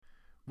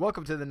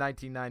Welcome to the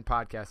 199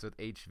 Podcast with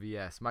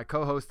HVS. My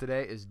co-host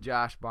today is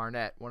Josh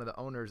Barnett, one of the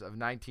owners of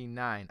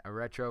 199, a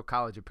retro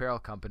college apparel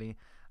company.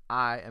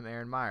 I am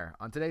Aaron Meyer.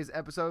 On today's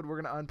episode, we're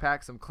going to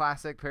unpack some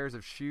classic pairs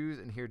of shoes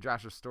and hear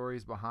Josh's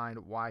stories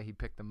behind why he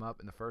picked them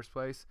up in the first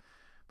place.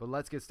 But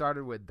let's get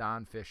started with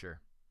Don Fisher.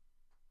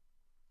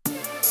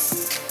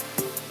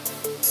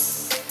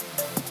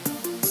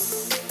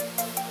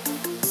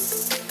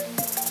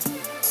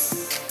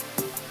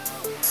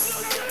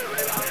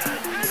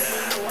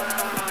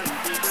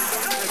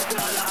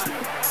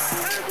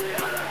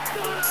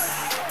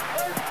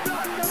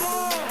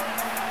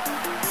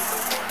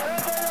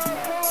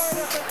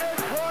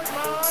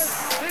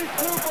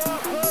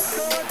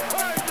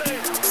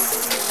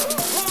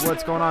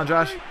 What's going on,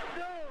 Josh?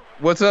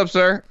 What's up,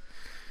 sir?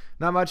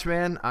 Not much,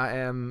 man. I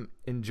am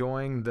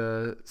enjoying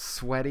the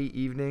sweaty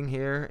evening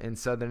here in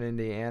southern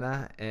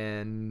Indiana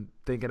and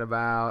thinking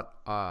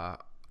about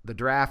the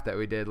draft that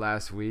we did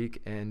last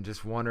week and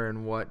just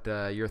wondering what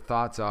your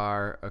thoughts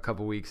are a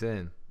couple weeks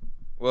in.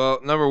 Well,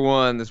 number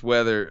one, this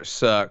weather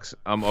sucks.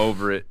 I'm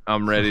over it.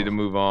 I'm ready to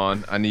move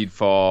on. I need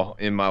fall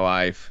in my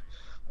life.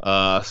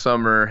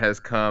 Summer has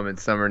come and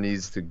summer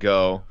needs to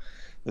go.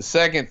 The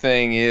second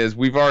thing is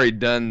we've already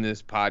done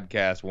this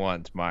podcast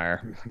once,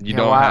 Meyer. You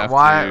don't have to.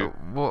 Why?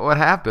 What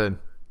happened?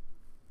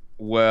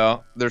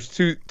 Well, there's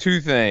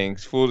two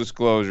things, full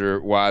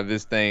disclosure, why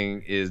this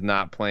thing is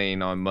not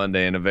playing on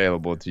Monday and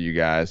available to you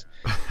guys.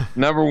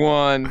 Number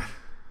one,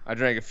 I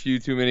drank a few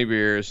too many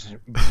beers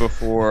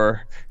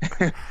before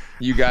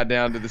you got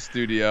down to the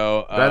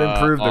studio. That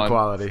improved the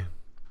quality.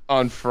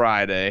 On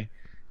Friday.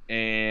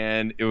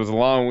 And it was a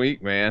long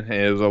week, man.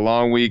 It was a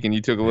long week, and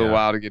you took a little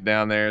while to get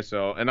down there.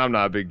 So, and I'm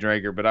not a big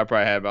drinker, but I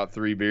probably had about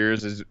 3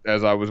 beers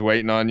as I was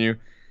waiting on you.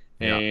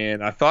 Yeah.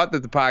 And I thought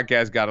that the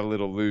podcast got a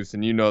little loose,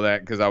 and you know that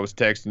because I was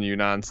texting you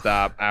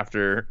nonstop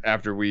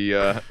after we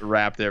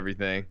wrapped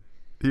everything.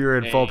 You were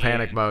in full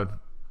panic mode.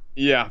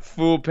 Yeah,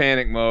 full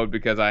panic mode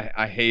because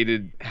I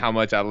hated how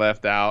much I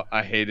left out.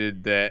 I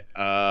hated that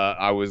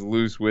I was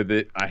loose with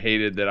it. I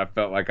hated that I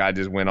felt like I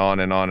just went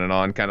on and on and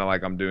on, kind of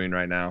like I'm doing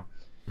right now.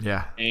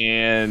 Yeah.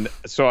 And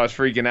so I was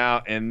freaking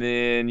out, and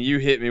then you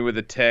hit me with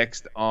a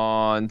text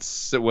on,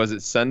 was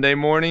it Sunday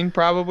morning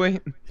probably?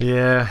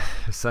 Yeah,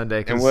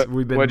 Sunday, because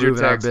we've been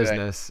moving our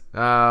business.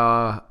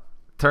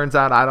 Turns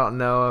out I don't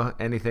know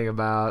anything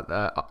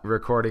about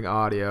recording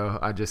audio.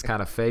 I just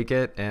kind of fake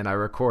it, and I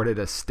recorded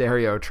a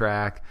stereo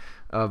track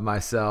of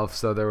myself,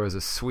 so there was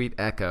a sweet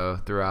echo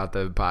throughout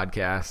the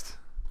podcast.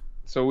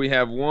 So we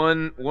have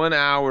one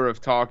hour of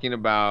talking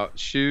about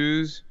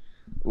shoes,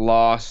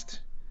 lost.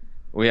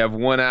 We have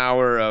 1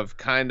 hour of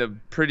kind of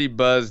pretty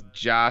buzzed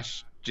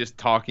Josh just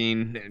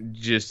talking,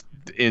 just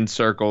in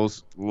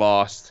circles,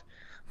 lost.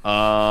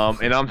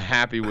 And I'm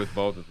happy with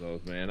both of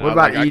those, man. What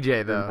about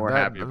EJ, though?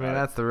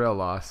 That's the real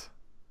loss.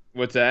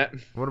 What's that?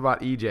 What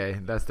about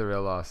EJ? That's the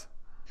real loss.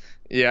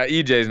 Yeah,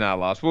 EJ's not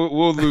lost.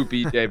 We'll loop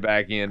EJ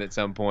back in at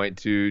some point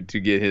to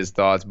get his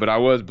thoughts. But I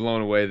was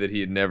blown away that he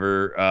had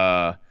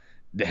never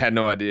had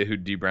no idea who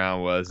D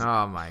Brown was.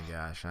 Oh, my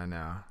gosh, I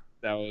know.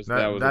 That was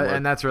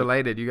and that's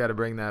related. You got to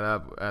bring that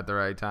up at the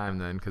right time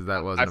then, because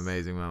that was an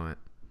amazing moment.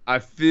 I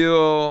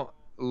feel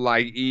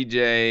like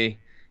EJ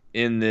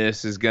in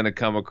this is going to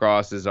come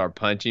across as our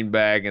punching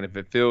bag, and if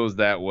it feels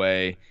that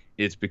way,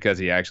 it's because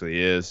he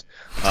actually is.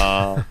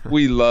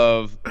 We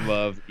love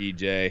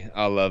EJ.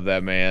 I love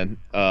that man.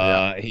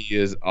 He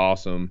is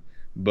awesome,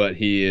 but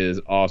he is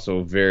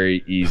also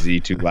very easy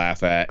to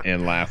laugh at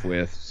and laugh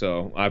with.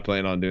 So I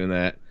plan on doing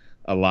that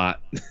a lot.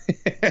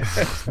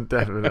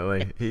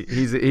 Definitely.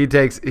 He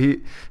takes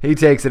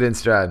it in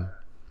stride.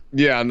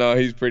 Yeah, no,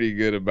 he's pretty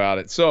good about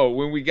it. So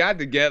when we got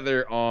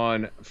together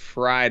on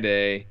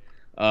Friday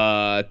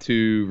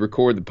to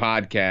record the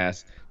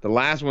podcast, the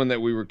last one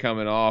that we were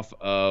coming off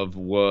of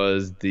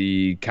was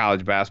the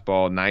college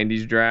basketball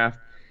 90s draft,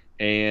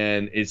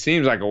 and it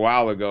seems like a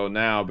while ago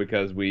now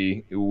because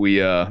we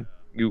had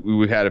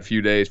a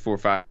few days, 4 or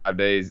 5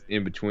 days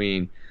in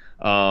between.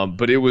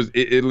 But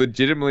it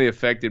legitimately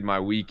affected my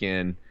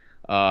weekend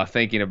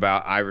thinking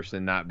about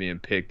Iverson not being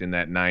picked in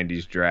that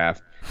 90s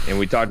draft. And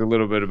we talked a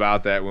little bit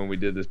about that when we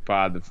did this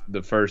pod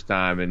the first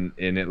time, and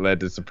it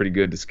led to some pretty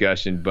good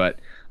discussion. But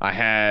I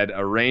had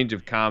a range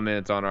of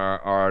comments on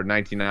our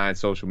 99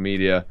 social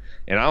media,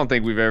 and I don't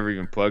think we've ever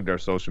even plugged our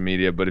social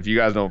media. But if you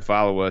guys don't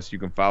follow us, you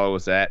can follow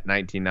us at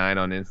 99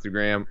 on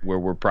Instagram, where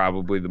we're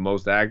probably the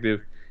most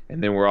active.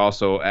 And then we're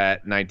also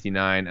at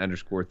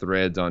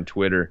 99_threads on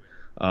Twitter.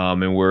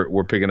 And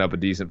we're picking up a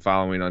decent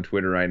following on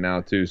Twitter right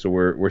now too. So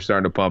we're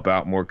starting to pump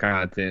out more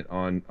content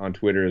on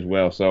Twitter as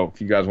well. So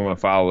if you guys want to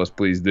follow us,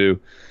 please do.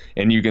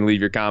 And you can leave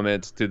your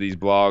comments to these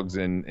blogs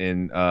and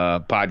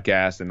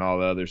podcasts and all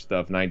the other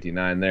stuff,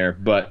 99 there.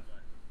 But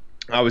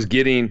I was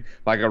getting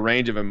like a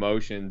range of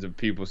emotions of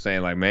people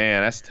saying like,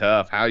 man, that's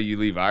tough. How do you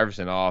leave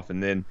Iverson off?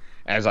 And then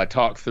as I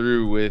talked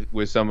through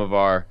with some of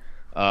our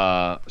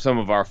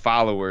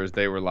followers,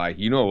 they were like,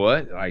 you know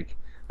what? Like,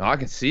 I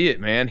can see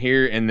it, man,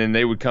 here. And then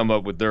they would come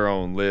up with their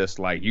own list.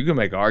 Like, you can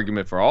make an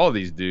argument for all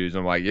these dudes.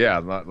 I'm like, yeah,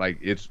 like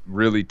it's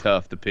really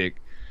tough to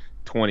pick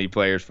 20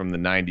 players from the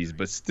 90s,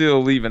 but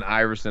still leaving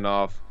Iverson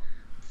off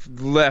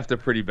left a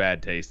pretty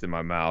bad taste in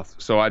my mouth.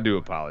 So I do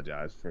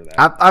apologize for that.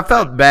 I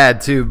felt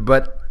bad too,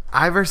 but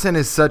Iverson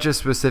is such a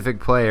specific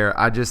player.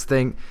 I just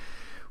think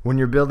when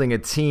you're building a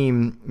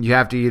team, you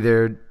have to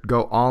either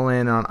go all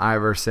in on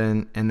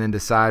Iverson and then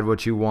decide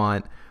what you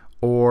want,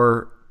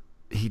 or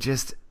he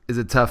just is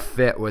a tough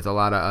fit with a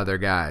lot of other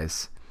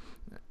guys.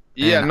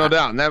 Yeah, and no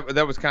doubt. And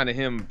that was kind of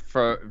him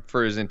for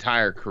his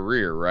entire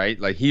career, right?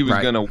 Like he was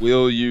going to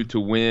will you to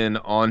win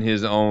on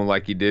his own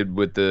like he did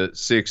with the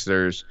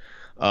Sixers,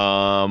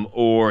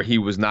 or he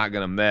was not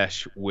going to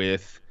mesh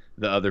with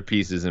the other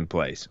pieces in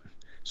place.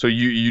 So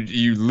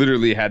you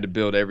literally had to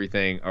build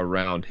everything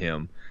around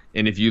him.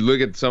 And if you look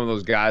at some of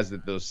those guys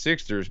that those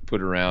Sixers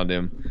put around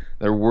him,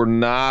 there were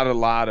not a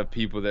lot of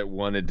people that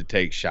wanted to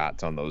take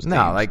shots on those teams.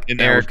 No, like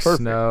Eric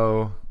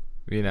Snow,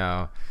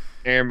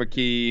 Aaron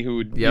McKee, who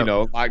would,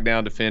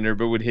 lockdown defender,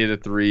 but would hit a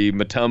three.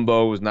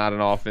 Mutombo was not an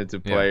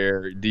offensive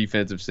player,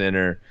 defensive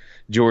center.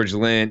 George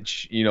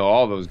Lynch,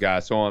 all those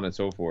guys, so on and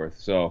so forth.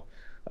 So,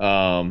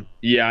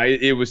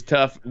 it was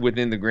tough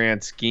within the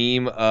grand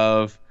scheme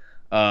of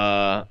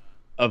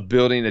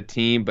building a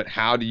team, but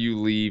how do you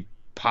leave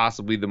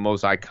possibly the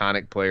most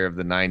iconic player of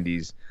the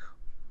 90s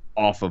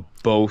off of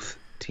both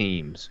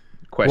teams?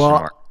 Question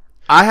mark.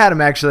 I had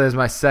him actually as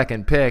my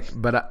second pick,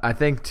 but I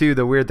think, too,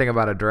 the weird thing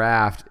about a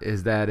draft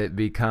is that it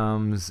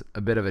becomes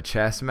a bit of a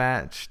chess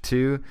match,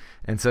 too.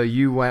 And so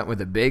you went with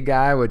a big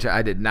guy, which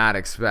I did not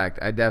expect.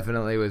 I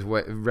definitely was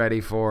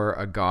ready for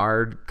a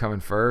guard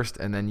coming first,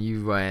 and then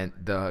you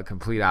went the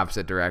complete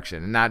opposite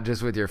direction. And not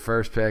just with your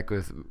first pick,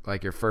 with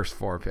like your first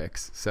 4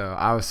 picks. So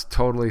I was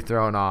totally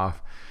thrown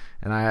off,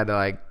 and I had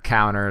to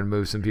counter and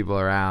move some people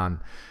around.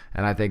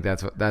 And I think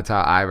that's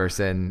how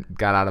Iverson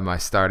got out of my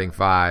starting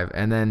 5.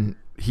 And then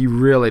he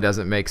really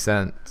doesn't make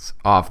sense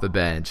off the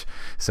bench.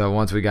 So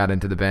once we got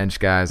into the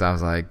bench guys, I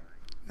was like,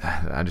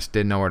 I just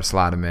didn't know where to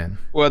slot him in.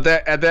 Well,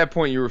 at that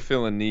point, you were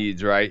filling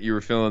needs, right? You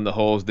were filling the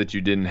holes that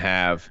you didn't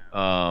have.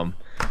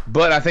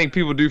 But I think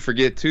people do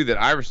forget, too, that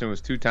Iverson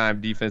was 2-time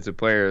Defensive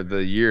Player of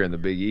the Year in the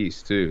Big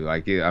East, too.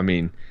 That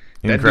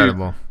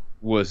incredible. Dude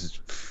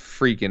was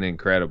freaking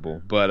incredible.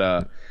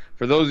 But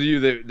for those of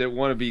you that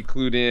want to be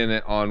clued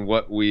in on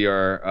what we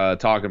are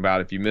talking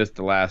about, if you missed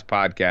the last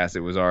podcast,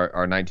 it was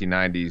our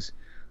 1990s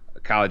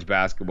college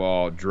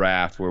basketball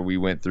draft where we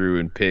went through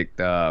and picked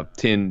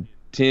 10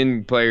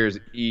 players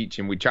each,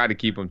 and we tried to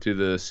keep them to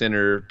the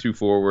center, 2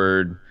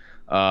 forward,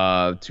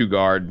 2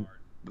 guard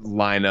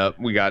lineup.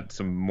 We got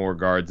some more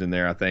guards in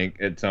there, I think,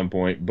 at some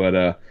point.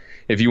 But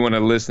if you want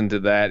to listen to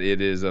that,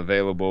 it is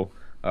available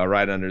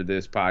right under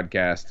this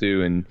podcast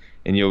too,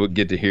 and you'll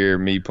get to hear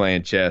me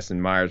playing chess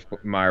and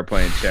Meyer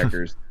playing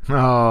checkers.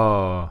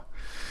 Oh,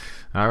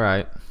 all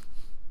right.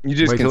 You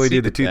just wait till we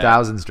do the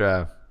 2000s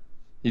draft.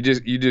 You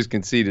just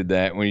conceded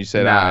that when you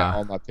said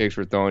all my picks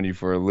were throwing you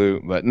for a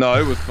loop. But no,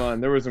 it was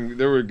fun. There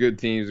were good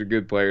teams, or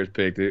good players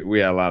picked. We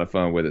had a lot of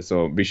fun with it.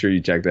 So be sure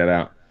you check that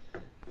out.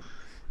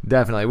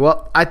 Definitely.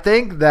 Well, I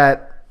think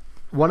that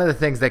one of the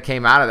things that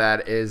came out of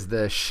that is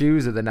the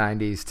shoes of the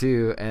 90s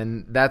too,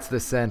 and that's the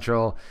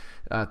central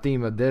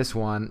theme of this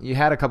one. You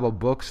had a couple of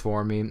books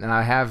for me, and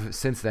I have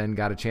since then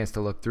got a chance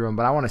to look through them,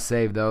 but I want to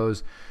save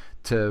those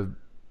to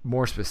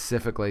more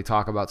specifically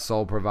talk about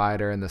Soul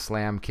Provider and the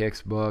Slam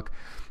Kicks book,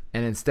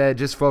 and instead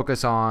just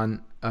focus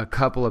on a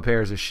couple of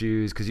pairs of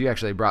shoes, because you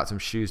actually brought some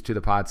shoes to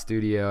the pod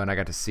studio and I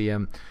got to see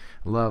them.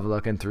 Love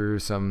looking through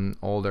some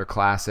older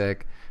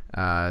classic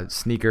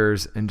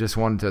sneakers, and just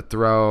wanted to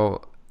throw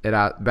it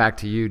out back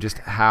to you, just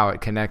how it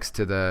connects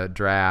to the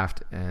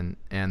draft and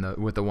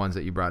with the ones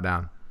that you brought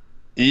down.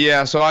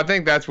 Yeah, so I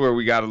think that's where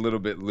we got a little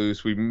bit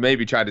loose. We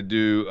maybe tried to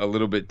do a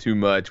little bit too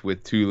much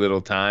with too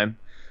little time.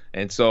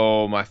 And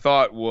so my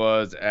thought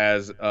was,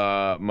 as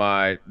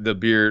the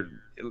beer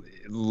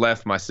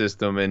left my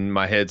system and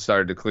my head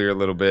started to clear a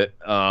little bit,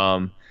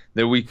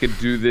 that we could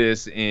do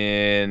this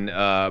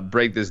and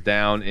break this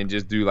down and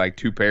just do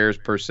 2 pairs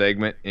per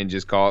segment and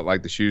just call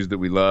it the shoes that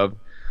we love.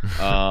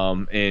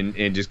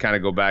 And just kind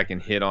of go back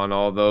and hit on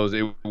all those.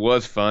 It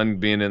was fun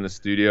being in the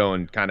studio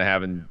and kind of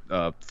having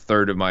a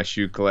third of my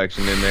shoe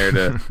collection in there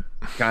to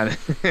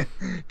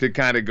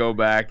kind of go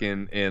back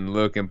and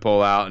look and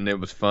pull out, and it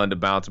was fun to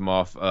bounce them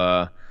off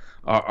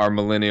our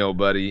millennial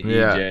buddy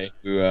EJ,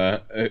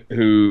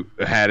 who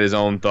had his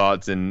own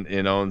thoughts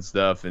and own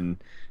stuff,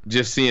 and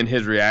just seeing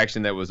his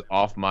reaction that was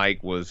off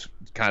mic was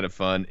kind of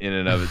fun in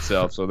and of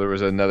itself. So there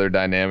was another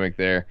dynamic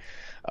there.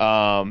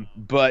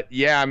 But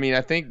yeah, I mean,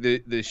 I think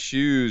the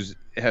shoes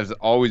has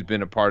always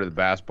been a part of the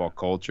basketball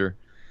culture,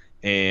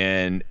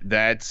 and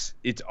it's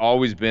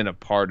always been a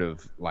part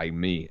of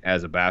me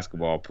as a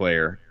basketball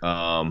player.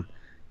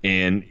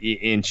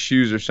 And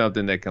shoes are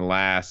something that can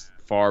last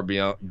far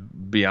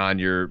beyond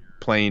your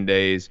playing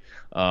days.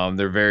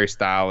 They're very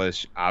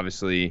stylish,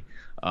 obviously.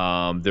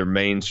 They're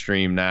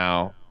mainstream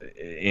now,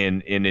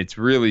 and it's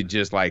really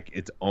just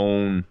its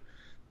own.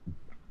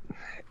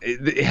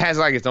 It has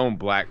its own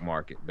black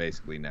market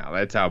basically now.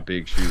 That's how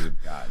big shoes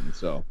have gotten.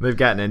 So they've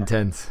gotten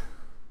intense.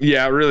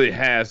 Yeah, it really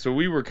has. So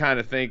we were kind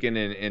of thinking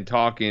and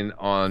talking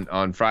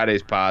on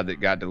Friday's pod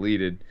that got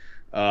deleted,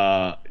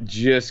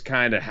 just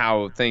kind of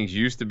how things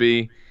used to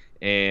be,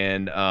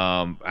 and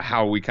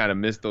how we kind of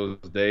missed those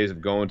days of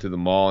going to the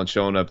mall and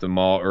showing up at the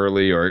mall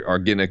early, or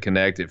getting a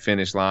Connect at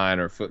Finish Line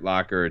or Foot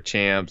Locker or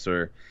Champs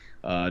or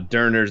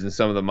Derners and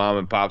some of the mom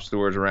and pop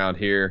stores around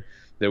here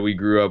that we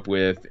grew up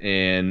with,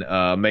 and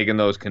making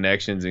those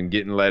connections and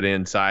getting let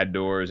in side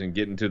doors and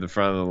getting to the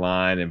front of the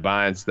line and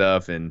buying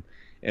stuff and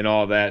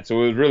all that.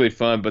 So it was really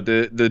fun. But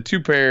the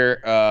two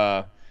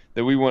pair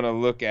that we want to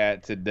look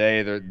at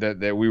today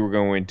that we were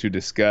going to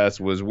discuss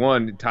was,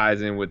 one,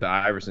 ties in with the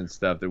Iverson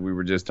stuff that we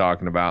were just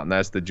talking about, and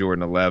that's the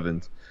Jordan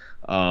 11s.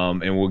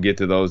 And we'll get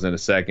to those in a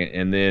second.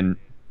 And then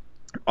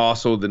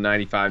also the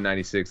 95,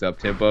 96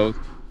 up-tempos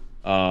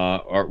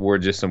were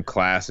just some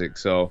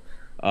classics. So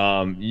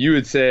you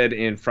had said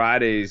in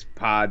Friday's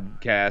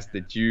podcast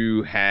that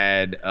you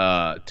had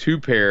two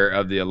pair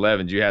of the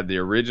 11s. You had the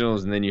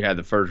originals, and then you had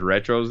the first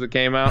retros that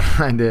came out.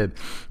 I did.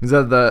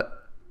 So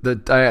I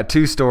got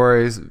two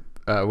stories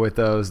with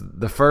those.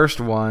 The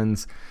first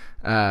ones,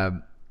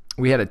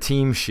 we had a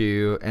team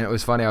shoe, and it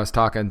was funny. I was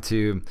talking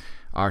to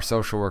our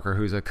social worker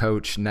who's a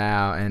coach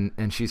now,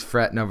 and she's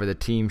fretting over the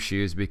team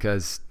shoes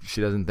because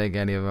she doesn't think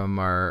any of them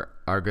are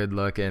good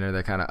looking, or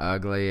they're kind of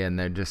ugly, and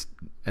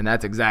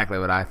that's exactly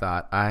what I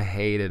thought. I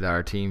hated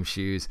our team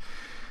shoes.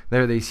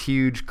 They're these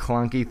huge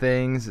clunky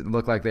things. It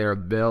looked like they were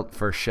built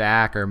for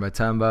Shaq or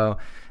Mutombo,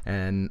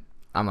 and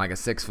I'm like a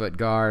 6-foot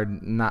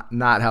guard,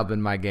 not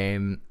helping my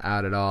game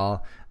out at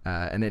all,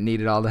 and it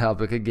needed all the help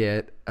it could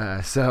get.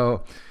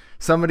 So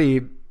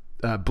somebody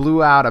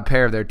blew out a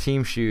pair of their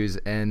team shoes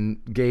and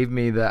gave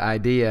me the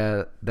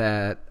idea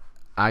that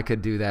I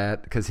could do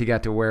that because he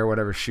got to wear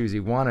whatever shoes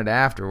he wanted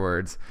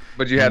afterwards.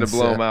 But you had to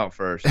blow them out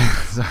first.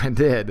 So I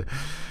did.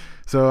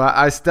 So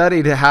I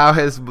studied how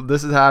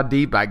this is how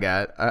deep I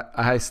got.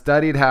 I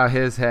studied how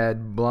his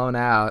had blown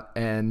out,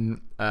 and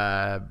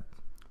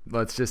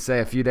let's just say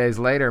a few days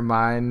later,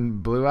 mine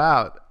blew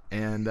out.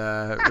 And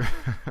right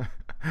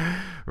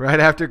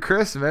after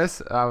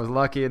Christmas, I was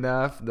lucky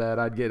enough that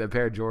I'd get a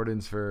pair of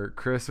Jordans for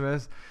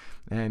Christmas,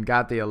 and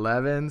got the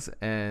 11s,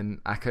 and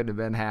I couldn't have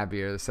been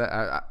happier.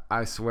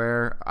 I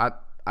swear, I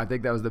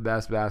think that was the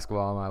best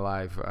basketball of my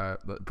life.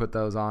 Put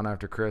those on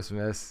after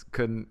Christmas.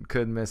 Couldn't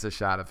miss a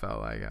shot. It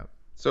felt like it.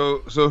 So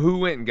who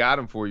went and got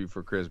them for you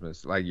for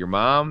Christmas? Like your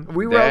mom?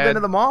 We rolled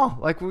into the mall.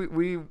 Like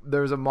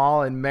there was a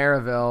mall in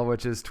Maryville,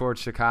 which is towards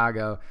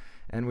Chicago,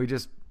 and we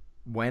just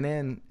went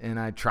in, and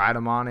I tried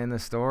them on in the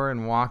store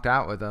and walked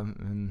out with them.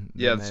 And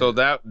yeah, so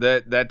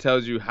that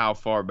tells you how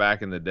far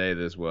back in the day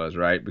this was,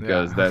 right?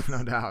 Because that's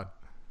no doubt.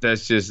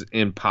 That's just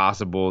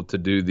impossible to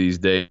do these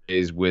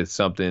days with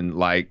something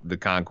like the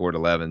Concord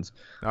 11s.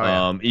 Oh,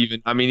 yeah.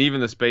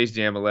 Even the Space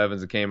Jam 11s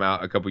that came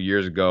out a couple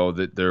years ago,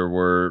 that there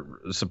were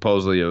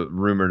supposedly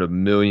rumored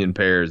 1 million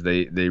pairs.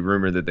 They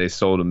rumored that they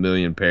sold 1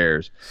 million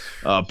pairs.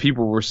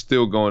 People were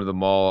still going to the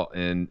mall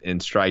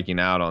and striking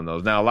out on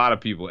those. Now, a lot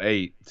of people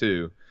ate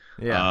too.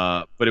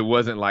 Yeah. But it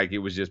wasn't like it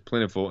was just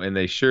plentiful, and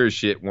they sure as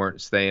shit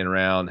weren't hanging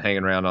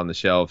around on the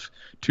shelf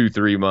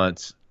 2-3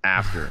 months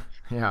after.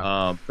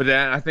 Yeah. But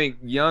I think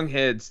young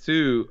heads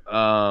too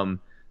don't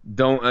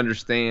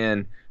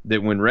understand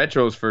that when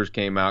retros first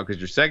came out, because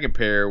your second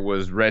pair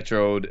was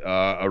retroed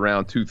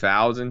around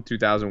 2000,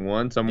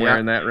 2001, somewhere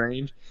in that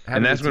range,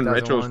 and that's when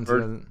retros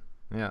first.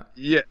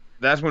 Yeah,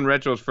 that's when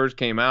retros first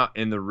came out,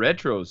 and the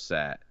retros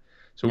sat.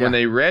 So when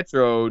they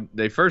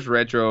first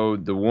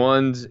retroed the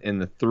 1s and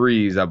the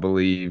 3s, I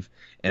believe,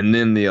 and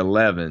then the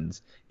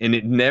 11s. And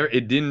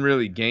it didn't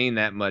really gain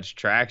that much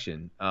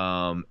traction.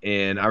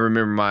 And I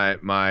remember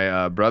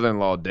my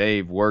brother-in-law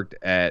Dave worked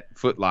at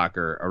Foot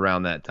Locker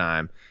around that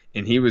time,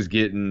 and he was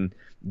getting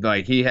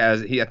like I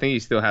think he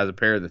still has a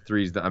pair of the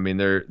 3s. I mean,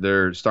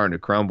 they're starting to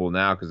crumble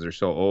now because they're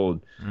so old.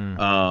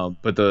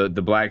 But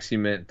the black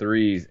cement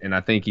 3s, and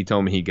I think he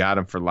told me he got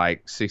them for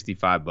like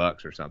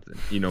 $65 or something.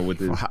 With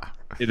his,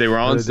 they were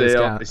on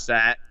sale.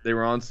 They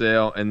were on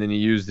sale, and then he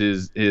used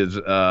his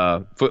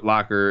Foot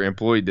Locker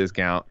employee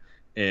discount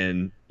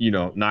and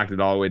knocked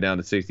it all the way down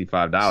to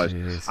 $65.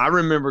 Jeez. I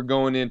remember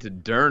going into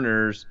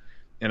Derners,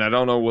 and I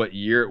don't know what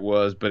year it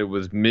was, but it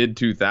was mid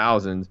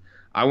 2000s.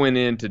 I went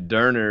into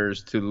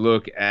Derners to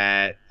look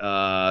at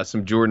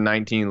some Jordan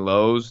 19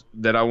 lows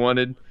that I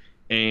wanted,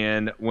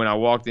 and when I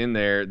walked in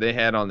there, they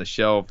had on the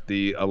shelf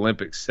the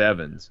Olympic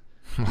 7s.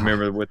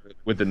 Remember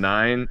with the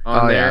 9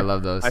 on there? Oh yeah, I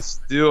love those. I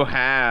still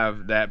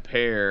have that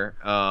pair.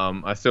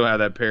 I still have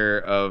that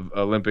pair of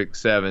Olympic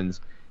 7s.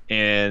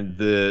 And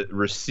the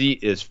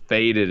receipt is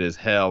faded as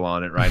hell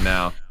on it right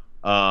now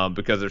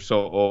because they're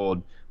so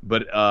old.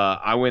 But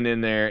I went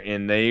in there,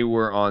 and they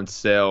were on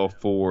sale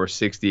for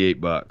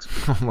 $68.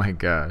 Oh, my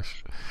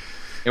gosh.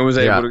 And was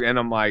able to – and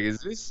I'm like,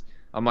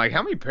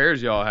 how many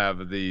pairs y'all have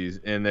of these?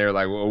 And they're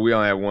like, well, we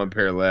only have one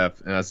pair left.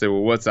 And I said,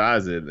 well, what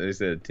size is it? They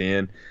said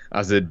 10.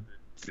 I said,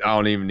 I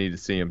don't even need to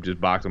see them. Just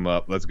box them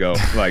up. Let's go.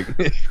 Like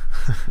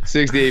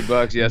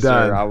 $68. Yes,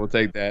 Done. sir. I will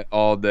take that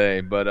all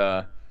day.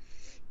 But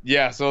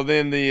Yeah, so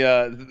then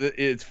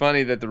it's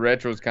funny that the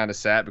retros kind of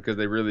sat because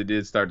they really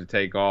did start to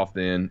take off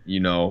then,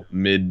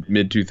 mid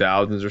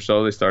 2000s or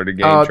so they started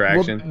to gain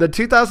traction. Well, the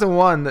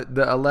 2001, the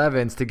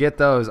 11s, to get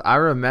those, I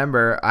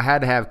remember I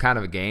had to have kind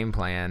of a game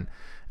plan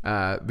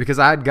because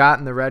I had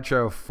gotten the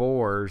retro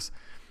 4s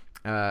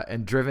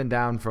and driven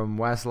down from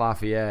West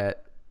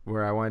Lafayette,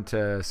 where I went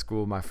to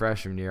school my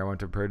freshman year. I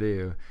went to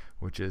Purdue,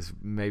 which is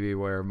maybe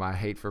where my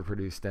hate for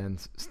Purdue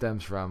stems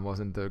from.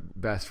 Wasn't the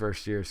best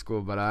first year of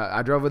school, but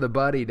I drove with a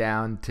buddy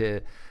down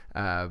to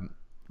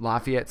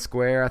Lafayette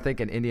Square, I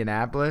think, in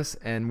Indianapolis,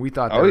 and we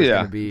thought there was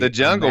going to be the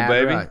jungle,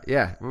 baby.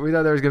 Yeah, we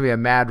thought there was going to be a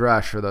mad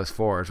rush for those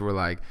 4s. We're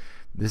like,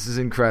 this is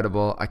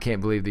incredible. I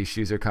can't believe these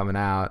shoes are coming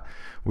out.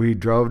 We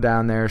drove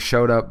down there,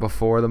 showed up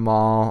before the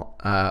mall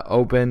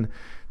opened.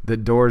 The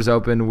doors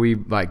open. We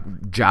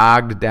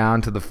jogged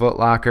down to the Foot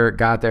Locker,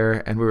 got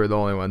there, and we were the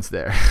only ones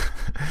there.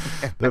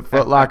 The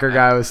Foot Locker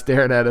guy was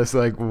staring at us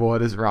like,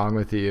 "What is wrong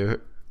with you?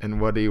 And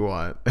what do you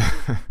want?"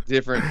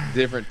 different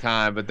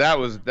time, but that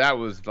was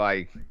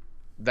the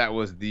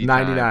 99.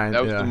 Time.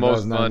 That was the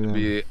most fun to 99.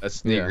 be a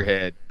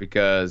sneakerhead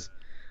because,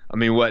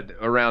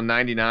 around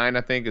 99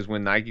 I think is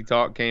when Nike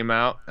Talk came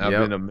out. I've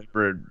been a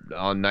member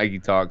on Nike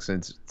Talk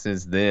since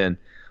then,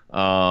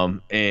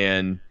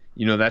 and.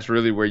 That's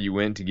really where you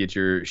went to get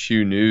your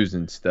shoe news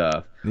and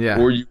stuff. Yeah.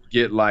 Or you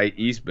get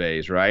East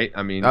Bays, right?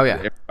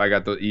 Everybody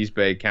got those East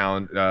Bay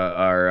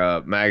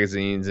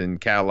magazines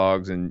and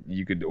catalogs, and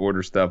you could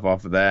order stuff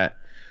off of that.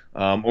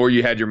 Or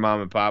you had your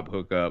mom and pop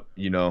hookup,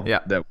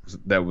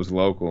 that was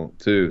local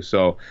too.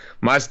 So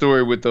my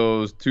story with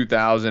those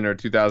 2000 or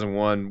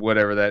 2001,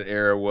 whatever that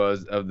era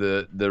was of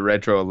the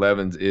retro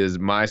 11s is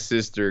my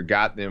sister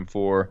got them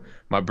for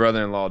my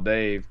brother-in-law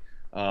Dave.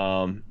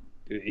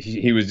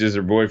 He was just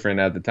her boyfriend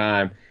at the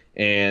time,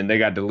 and they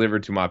got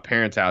delivered to my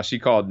parents' house. She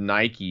called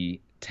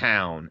Nike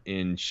Town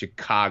in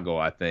Chicago,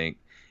 I think,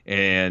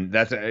 and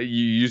you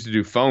used to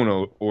do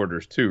phone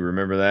orders too.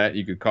 Remember that?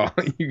 You could call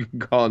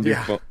and do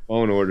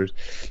phone orders,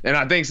 and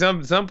I think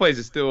some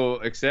places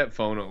still accept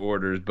phone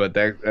orders, but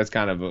that's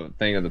kind of a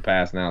thing of the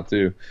past now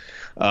too.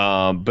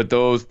 But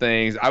those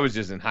things, I was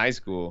just in high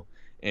school.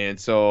 And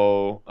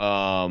so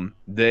that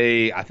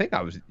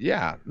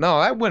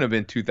wouldn't have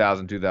been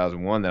 2000,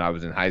 2001 that I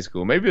was in high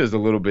school. Maybe it was a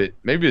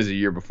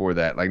year before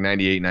that, like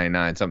 98,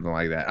 99, something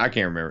like that. I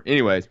can't remember.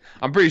 Anyways,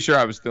 I'm pretty sure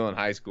I was still in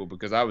high school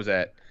because I was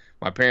at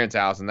my parents'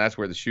 house, and that's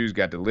where the shoes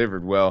got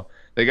delivered. Well,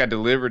 they got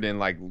delivered in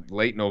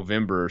late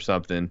November or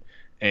something,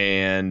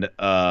 and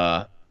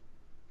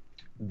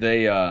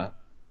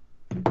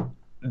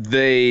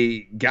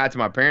they got to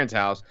my parents'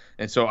 house,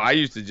 and so I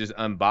used to just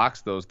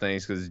unbox those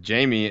things because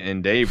Jamie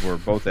and Dave were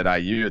both at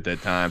IU at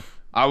that time.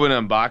 I would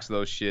unbox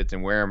those shits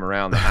and wear them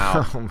around the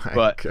house.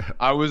 God.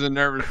 I was a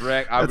nervous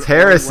wreck. That's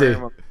heresy.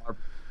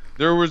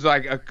 There was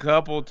a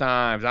couple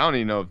times. I don't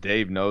even know if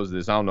Dave knows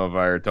this. I don't know if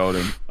I ever told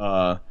him.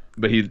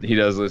 But he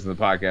does listen to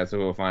the podcast, so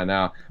we'll find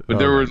out. But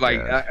there was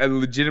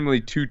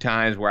legitimately 2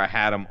 times where I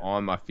had them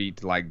on my feet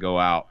to go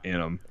out in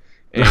them.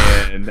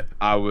 And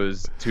I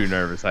was too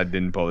nervous. I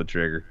didn't pull the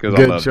trigger because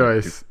I loved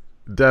choice.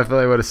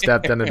 Definitely would have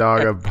stepped in a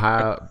dog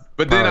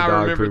But then I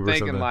remember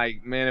thinking,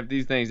 man, if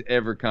these things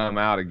ever come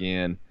out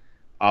again,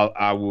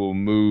 I will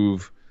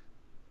move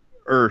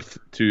Earth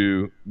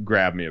to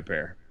grab me a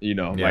pair.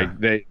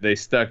 They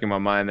stuck in my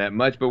mind that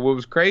much. But what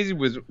was crazy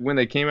was when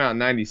they came out in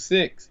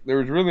 '96, there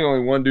was really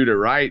only one dude at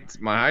Wright,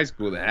 my high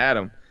school, that had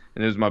them,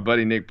 and it was my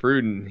buddy Nick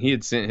Pruden. He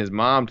had sent his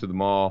mom to the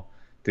mall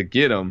to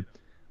get them.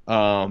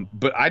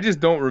 But I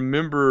just don't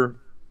remember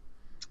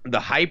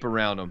the hype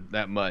around them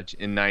that much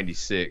in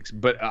 '96.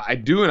 But I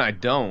do and I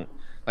don't.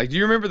 Do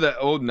you remember the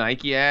old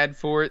Nike ad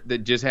for it that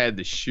just had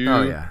the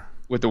shoe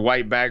with the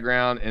white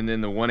background and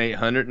then the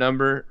 1-800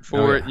 number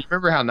for it? You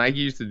remember how Nike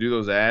used to do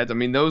those ads?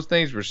 Those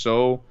things were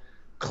so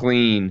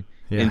clean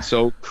and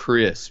so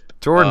crisp.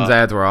 Jordan's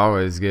ads were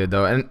always good,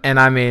 though.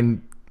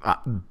 And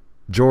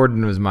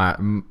Jordan was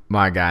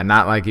my guy.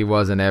 Not like he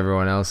wasn't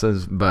everyone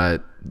else's,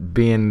 but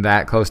being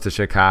that close to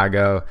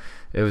Chicago,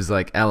 it was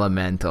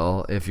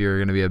elemental if you're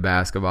going to be a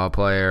basketball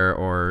player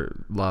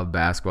or love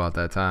basketball at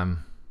that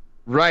time.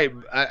 Right.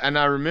 And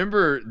I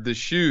remember the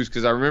shoes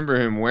because I remember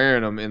him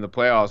wearing them in the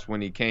playoffs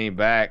when he came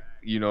back,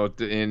 in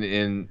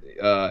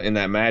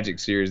that Magic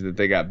series that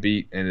they got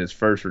beat in his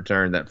first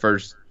return, that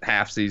first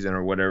half season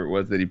or whatever it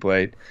was that he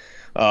played.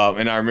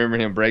 And I remember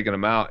him breaking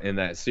them out in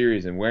that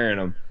series and wearing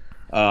them.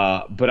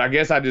 But I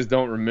guess I just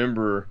don't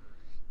remember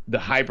the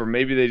hype, or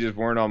maybe they just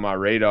weren't on my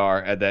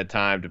radar at that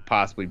time to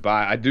possibly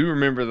buy. I do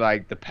remember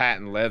the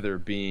patent leather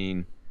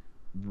being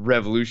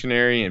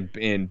revolutionary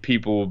and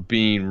people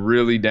being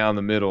really down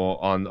the middle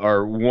on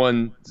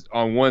one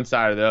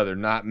side or the other.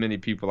 Not many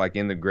people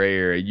in the gray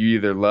area. You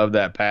either loved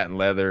that patent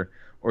leather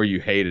or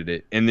you hated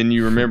it. And then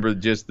you remember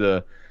just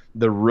the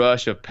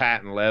rush of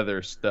patent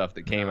leather stuff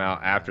that came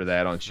out after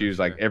that on shoes.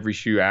 Every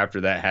shoe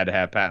after that had to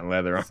have patent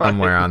leather on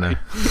somewhere on there.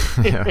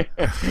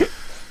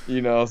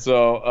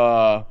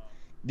 So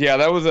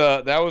that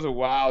was a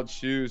wild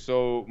shoe.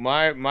 So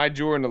my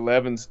Jordan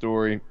 11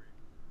 story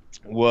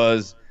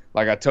was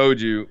like I told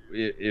you,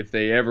 if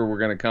they ever were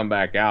going to come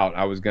back out,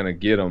 I was going to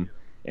get them.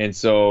 And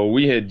so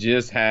we had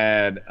just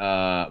had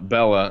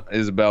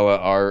Isabella,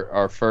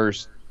 our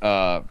first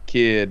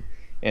kid,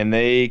 and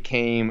they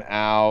came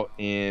out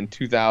in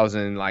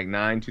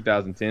 2009,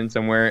 2010,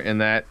 somewhere in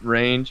that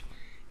range.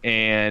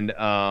 And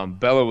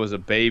Bella was a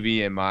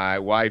baby, and my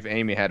wife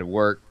Amy had to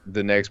work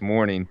the next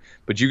morning.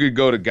 But you could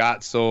go to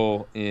Got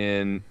Soul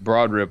in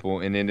Broad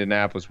Ripple in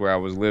Indianapolis, where I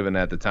was living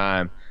at the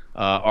time.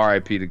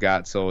 R.I.P. to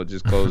Got Soul. It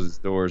just closed its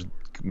doors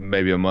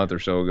maybe a month or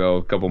so ago,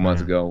 a couple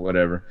months ago,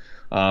 whatever.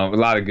 A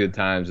lot of good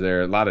times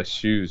there. A lot of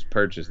shoes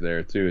purchased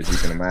there too, as you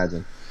can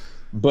imagine.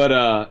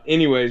 But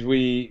anyways,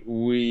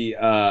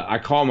 I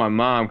call my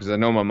mom because I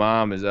know my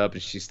mom is up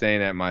and she's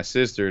staying at my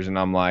sister's, and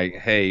I'm like,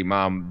 hey,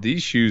 Mom,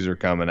 these shoes are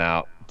coming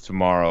out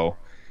tomorrow.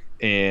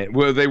 And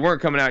well, they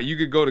weren't coming out. You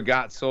could go to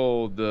Got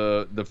Soul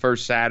the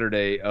first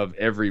Saturday of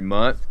every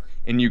month,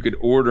 and you could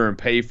order and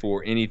pay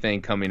for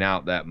anything coming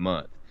out that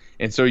month.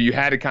 And so you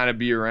had to kind of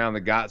be around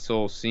the Got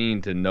Soul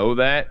scene to know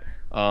that,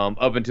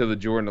 up until the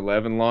Jordan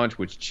 11 launch,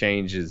 which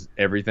changes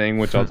everything,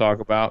 which I'll talk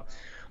about.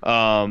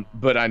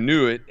 But I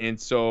knew it, and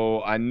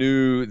so I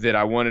knew that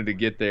I wanted to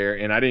get there,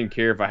 and I didn't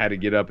care if I had to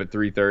get up at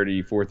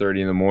 3:30,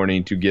 4:30 in the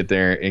morning to get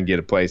there and get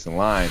a place in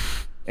line.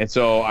 And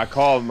so I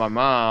called my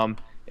mom,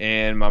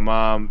 and my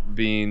mom,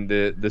 being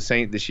the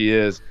saint that she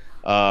is,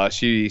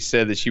 she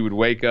said that she would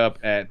wake up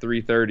at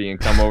 3:30 and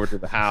come over to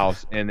the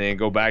house and then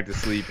go back to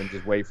sleep and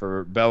just wait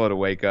for Bella to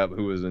wake up,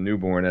 who was a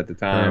newborn at the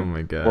time. Oh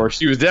my God. Or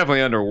she was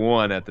definitely under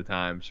 1 at the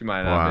time. She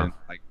might not have been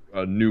like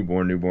a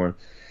newborn.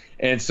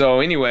 And so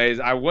anyways,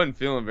 I wasn't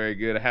feeling very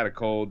good. I had a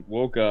cold,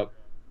 woke up,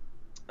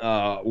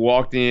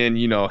 walked in,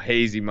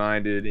 hazy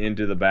minded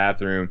into the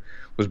bathroom,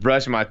 was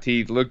brushing my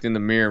teeth, looked in the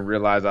mirror and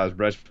realized I was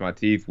brushing my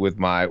teeth with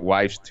my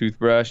wife's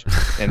toothbrush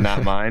and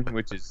not mine,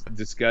 which is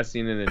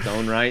disgusting in its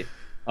own right.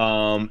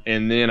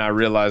 And then I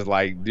realized,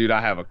 like, dude, I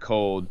have a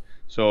cold.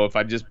 So if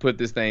I just put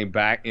this thing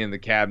back in the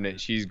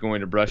cabinet, she's going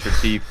to brush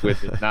her teeth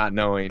with it, not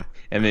knowing,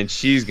 and then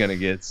she's going to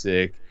get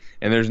sick.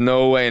 And there's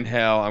no way in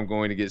hell I'm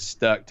going to get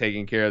stuck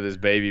taking care of this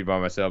baby by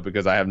myself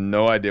because I have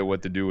no idea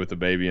what to do with the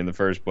baby in the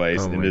first place.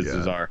 Oh and this God.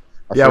 is our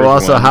yeah. first Well,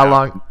 also,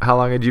 one. how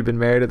long had you been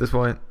married at this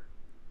point?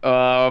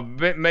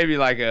 Maybe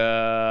like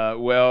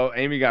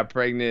Amy got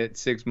pregnant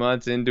 6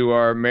 months into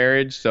our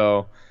marriage,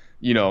 so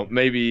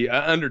maybe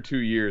under 2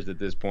 years at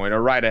this point,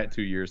 or right at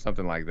 2 years,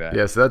 something like that.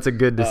 Yeah, so that's a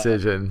good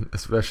decision,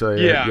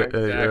 especially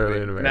exactly.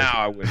 early in marriage. Now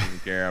I wouldn't even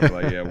care. I'm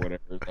like, yeah, whatever.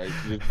 Like,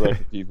 just brush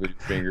your teeth with your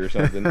finger or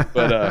something.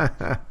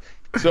 But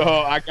so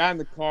I got in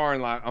the car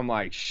and I'm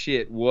like,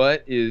 shit,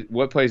 what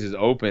place is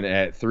open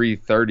at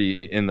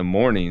 3:30 in the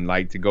morning,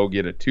 like, to go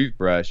get a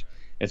toothbrush?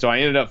 And so I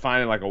ended up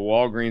finding like a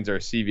Walgreens or a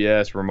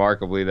CVS,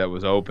 remarkably, that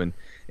was open.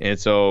 And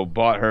so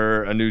bought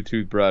her a new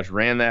toothbrush,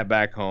 ran that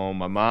back home.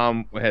 My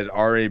mom had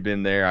already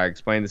been there. I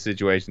explained the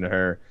situation to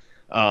her.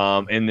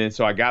 And then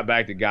so I got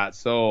back to Got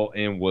Soul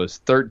and was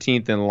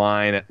 13th in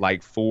line at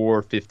like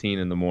 4:15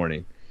 in the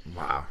morning.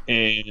 Wow.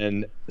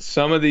 And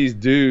some of these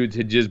dudes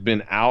had just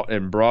been out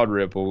in Broad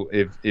Ripple.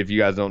 If you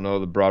guys don't know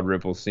the Broad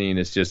Ripple scene,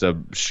 it's just a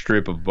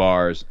strip of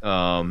bars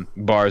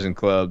and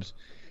clubs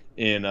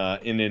in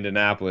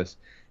Indianapolis.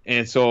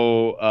 And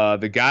so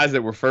the guys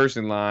that were first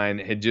in line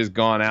had just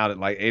gone out at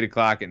like 8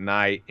 o'clock at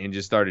night and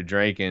just started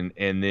drinking,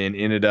 and then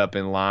ended up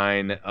in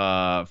line,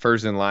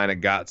 first in line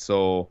at Got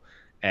Soul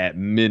at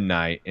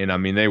midnight. And I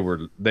mean, they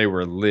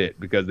were lit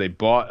because they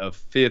bought a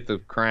fifth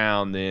of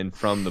Crown then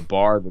from the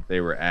bar that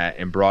they were at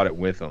and brought it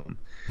with them.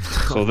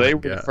 So they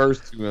were the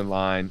first two in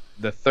line.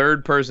 The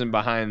third person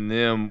behind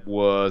them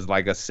was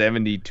like a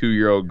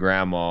 72-year-old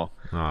grandma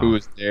who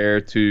was there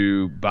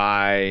to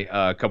buy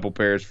a couple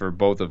pairs for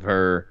both of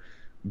her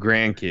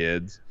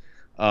grandkids.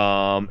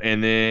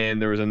 And then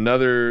there was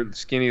another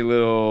skinny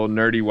little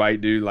nerdy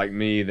white dude like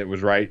me that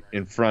was right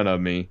in front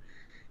of me.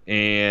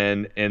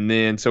 And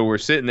then so we're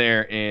sitting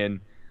there, and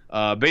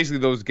basically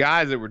those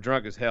guys that were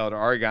drunk as hell had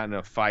already gotten in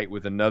a fight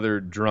with another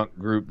drunk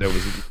group that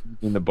was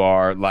in the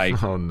bar.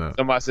 Like, oh, no.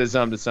 Somebody said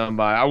something to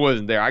somebody. I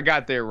wasn't there. I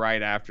got there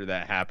right after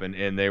that happened,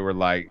 and they were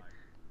like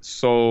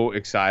so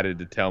excited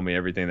to tell me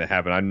everything that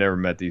happened. I've never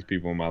met these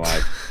people in my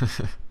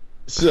life.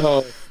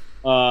 So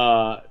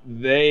I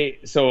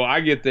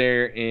get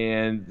there,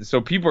 and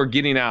so people are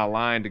getting out of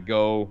line to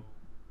go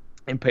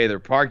and pay their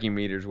parking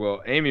meters.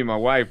 Well, Amy, my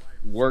wife,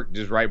 worked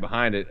just right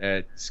behind it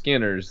at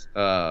Skinner's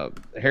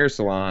hair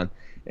salon,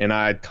 and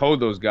I told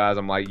those guys,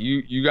 I'm like,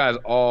 you guys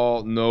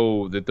all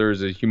know that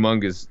there's a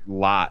humongous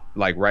lot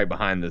like right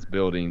behind this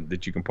building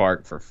that you can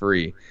park for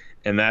free.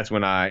 And that's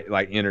when I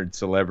like entered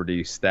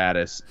celebrity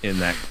status in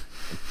that,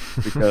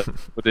 because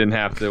people didn't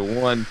have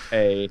to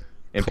pay,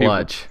 and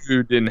Clutch. People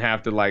who didn't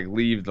have to like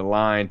leave the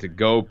line to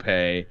go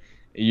pay,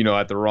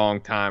 at the wrong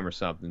time or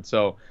something.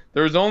 So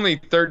there was only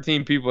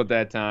 13 people at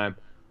that time.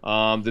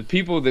 The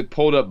people that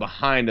pulled up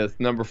behind us,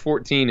 number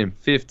 14 and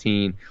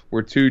 15,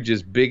 were two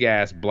just big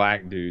ass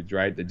black dudes,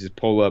 right? That just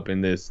pull up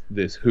in this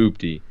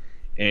hoopty,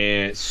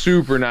 and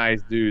super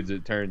nice dudes.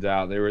 It turns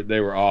out they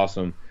were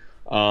awesome.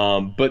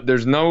 But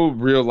there's no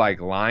real like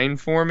line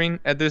forming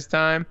at this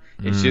time.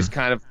 It's just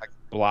kind of like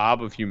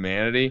blob of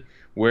humanity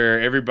where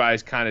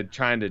everybody's kind of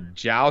trying to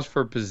joust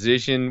for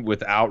position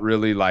without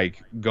really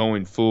like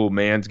going full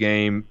man's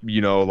game,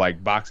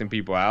 like boxing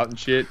people out and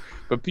shit.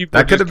 But people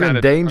that could have been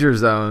danger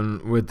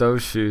zone with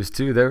those shoes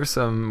too. There was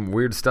some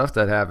weird stuff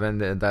that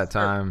happened at that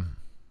time.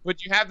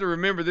 But you have to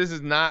remember, this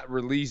is not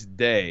release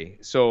day,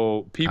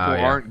 so people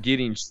aren't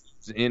getting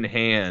shoes in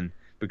hand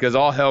because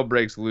all hell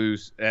breaks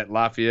loose at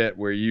Lafayette,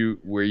 where you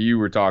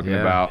were talking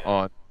about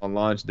on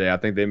launch day. I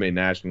think they made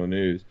national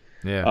news.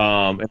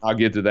 Yeah. And I'll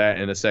get to that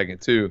in a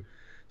second too.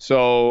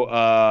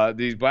 So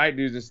these black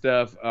dudes and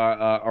stuff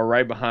are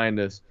right behind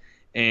us.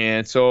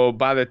 And so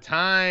by the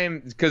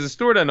time, because the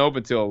store doesn't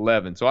open till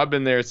 11, so I've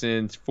been there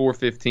since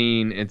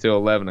 4:15 until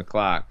 11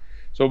 o'clock.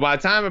 So by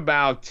the time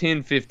about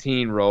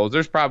 10:15 rolls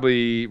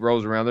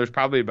around, there's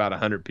probably about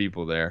 100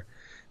 people there.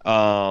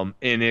 And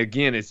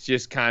again, it's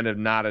just kind of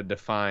not a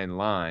defined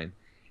line.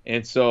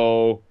 And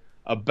so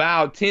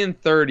about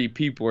 10:30,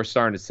 people are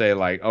starting to say,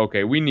 like,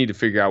 okay, we need to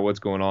figure out what's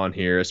going on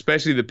here,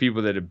 especially the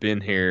people that have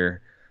been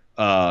here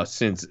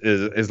since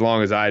as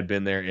long as I had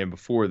been there. And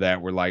before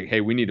that, we're like,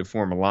 hey, we need to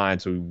form a line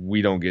so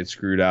we don't get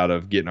screwed out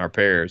of getting our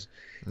pairs.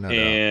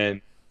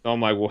 And I'm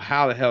like, well,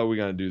 how the hell are we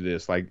going to do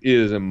this? Like, it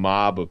is a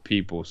mob of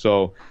people.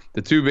 So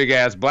the two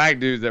big-ass black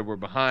dudes that were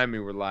behind me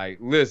were like,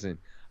 listen,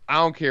 I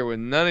don't care what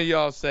none of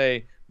y'all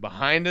say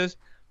behind us.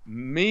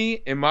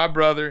 Me and my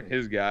brother,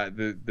 his guy,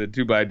 the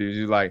two black dudes,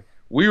 he's like,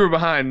 we were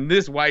behind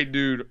this white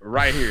dude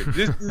right here.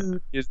 This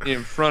dude is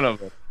in front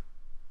of us.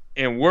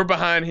 And we're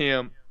behind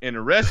him, and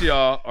the rest of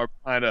y'all are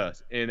behind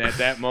us. And at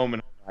that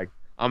moment, I'm like,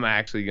 I'm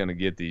actually going to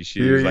get these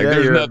shoes.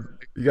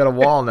 You got a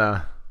wall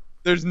now.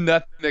 There's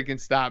nothing that can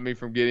stop me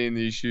from getting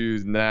these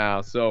shoes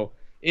now. So,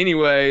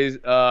 anyways,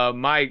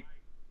 Mike,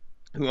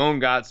 who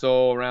owned Got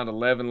Soul, around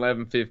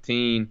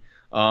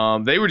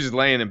 11:15, they were just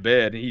laying in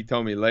bed. He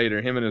told me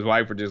later, him and his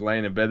wife were just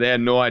laying in bed. They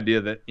had no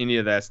idea that any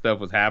of that stuff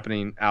was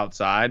happening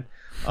outside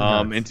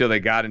until they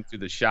got into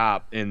the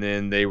shop. And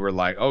then they were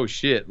like, oh,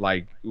 shit,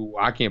 like,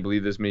 I can't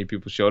believe this many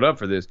people showed up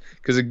for this.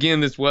 Because,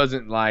 again, this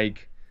wasn't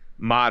like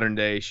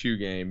modern-day shoe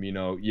game,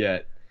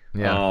 yet.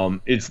 Yeah.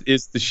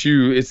 It's the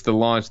shoe, it's the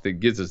launch that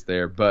gets us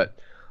there. But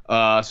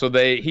so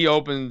he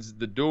opens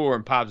the door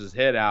and pops his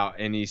head out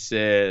and he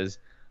says,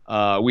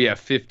 we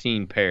have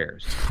 15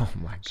 pairs. Oh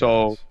my gosh.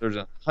 So there's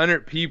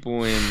 100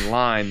 people in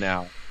line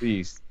now at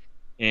least,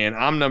 and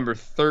I'm number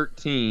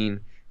 13,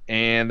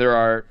 and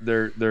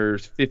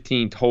there's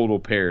 15 total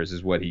pairs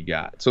is what he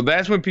got. So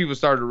that's when people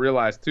started to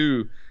realize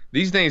too,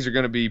 these things are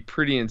going to be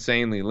pretty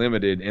insanely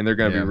limited, and they're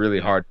going to be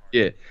really hard to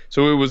get.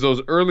 So it was those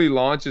early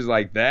launches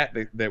like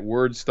that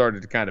word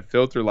started to kind of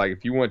filter. Like,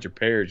 if you want your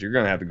pairs, you're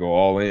going to have to go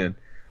all in.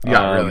 You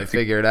got to really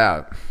figure it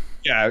out.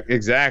 Yeah,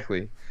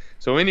 exactly.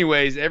 So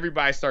anyways,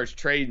 everybody starts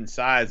trading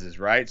sizes,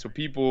 right? So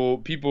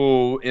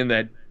people in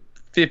that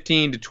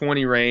 15 to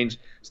 20 range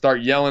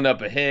start yelling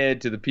up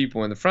ahead to the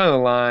people in the front of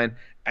the line,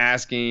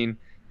 asking,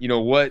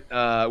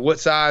 what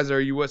size are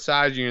you? What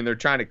size are you? And they're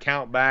trying to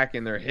count back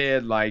in their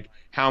head, like,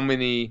 how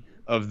many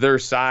of their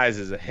size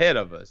is ahead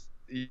of us,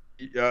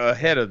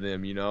 ahead of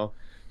them,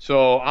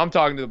 So I'm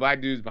talking to the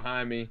black dudes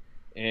behind me,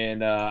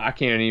 and I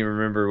can't even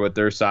remember what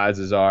their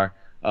sizes are.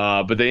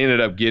 But they ended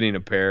up getting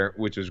a pair,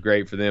 which was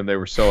great for them. They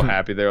were so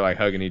happy. They were like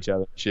hugging each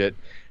other and shit.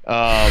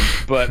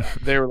 But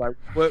they were like,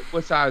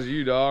 what size are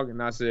you, dog?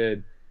 And I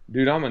said,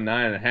 dude, I'm a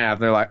 9.5.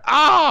 They're like,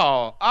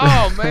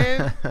 oh,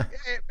 man.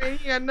 Man,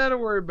 you got nothing to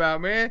worry about,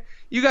 man.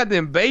 You got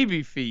them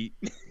baby feet.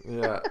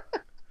 Yeah.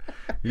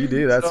 You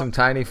do. That's some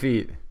tiny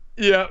feet.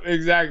 Yeah,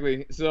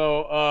 exactly.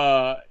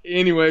 So,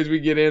 anyways, we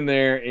get in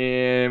there,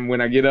 and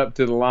when I get up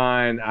to the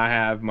line, I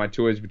have my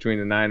choice between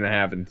a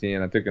 9.5 and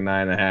 10. I took a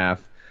 9.5.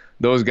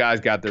 Those guys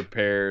got their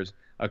pairs.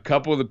 A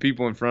couple of the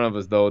people in front of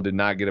us, though, did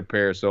not get a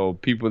pair. So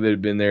people that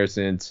had been there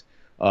since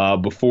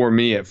before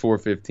me at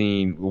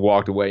 4:15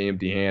 walked away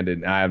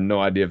empty-handed. I have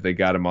no idea if they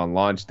got them on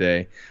launch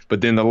day.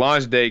 But then the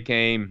launch day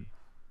came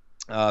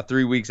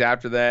 3 weeks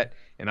after that,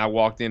 and I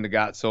walked in to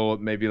Got Sold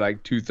maybe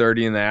like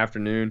 2:30 in the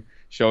afternoon,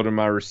 showed him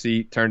my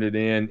receipt, turned it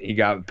in. He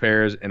got the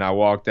pairs, and I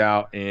walked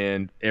out,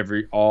 and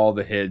all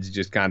the heads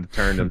just kind of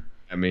turned them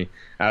at me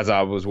as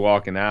I was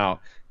walking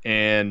out.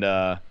 And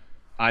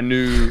I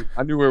knew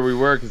where we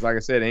were because, like I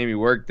said, Amy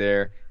worked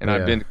there, and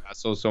I've been to Got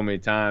Sold so many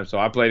times. So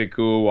I played it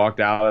cool, walked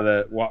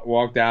a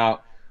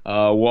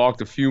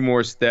few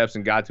more steps,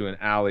 and got to an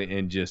alley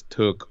and just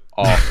took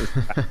off as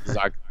fast as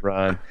I could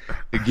run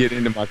to get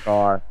into my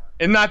car.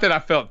 And not that I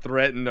felt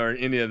threatened or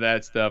any of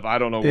that stuff. I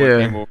don't know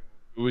what people.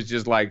 It was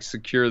just like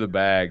secure the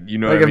bag. You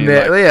know what I mean?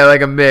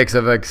 Like a mix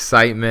of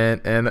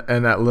excitement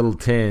and that little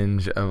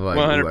tinge of like,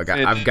 ooh,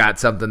 I've got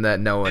something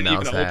that no one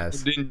else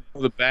has. Didn't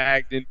pull the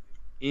bag, didn't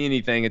do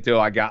anything until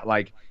I got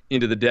like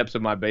into the depths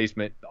of my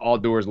basement. All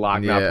doors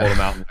locked, and I pulled them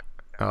out.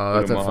 Oh,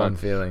 that's a fun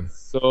feeling.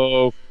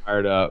 So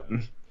fired up.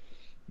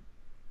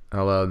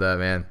 I love that,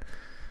 man.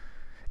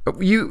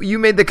 You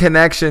made the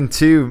connection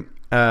to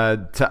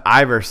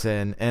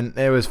Iverson, and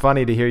it was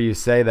funny to hear you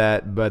say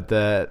that,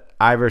 but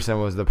Iverson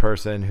was the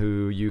person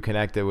who you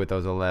connected with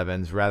those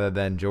 11s rather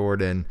than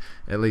Jordan,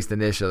 at least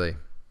initially.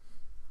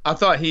 I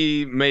thought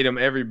he made him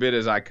every bit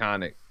as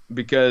iconic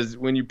because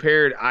when you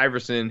paired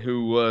Iverson,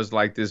 who was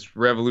like this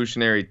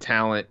revolutionary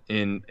talent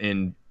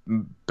in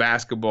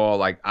basketball,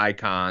 like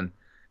icon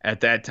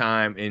at that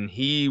time, and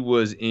he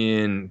was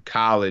in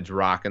college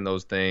rocking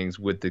those things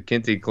with the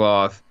kente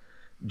cloth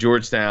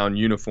Georgetown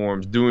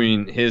uniforms,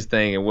 doing his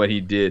thing and what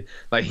he did.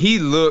 Like he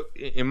looked,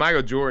 and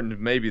Michael Jordan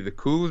maybe the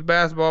coolest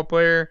basketball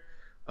player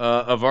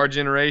of our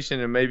generation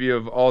and maybe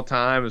of all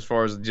time as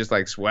far as just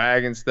like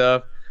swag and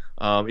stuff.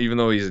 Even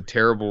though he's a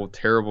terrible,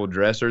 terrible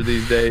dresser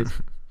these days.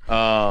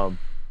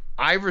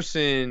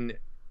 Iverson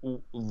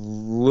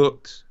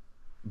looked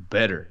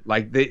better.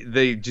 Like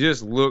they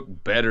just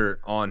looked better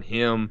on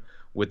him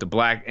with the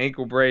black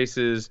ankle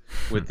braces,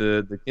 with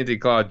the kente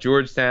cloth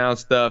Georgetown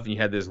stuff. And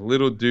you had this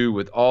little dude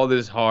with all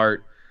this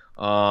heart,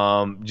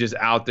 just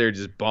out there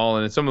just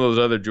balling. And some of those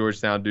other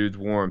Georgetown dudes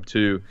wore them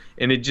too.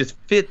 And it just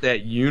fit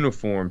that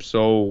uniform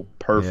so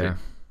perfect.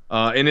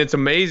 Yeah. And it's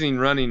amazing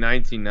running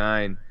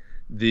 1999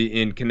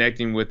 in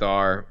connecting with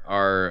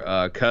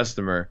our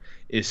customer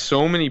is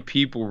so many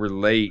people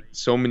relate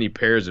so many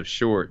pairs of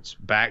shorts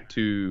back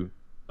to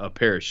a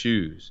pair of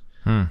shoes.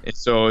 And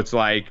so it's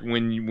like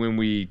when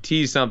we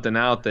tease something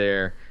out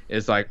there,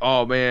 it's like,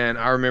 oh man,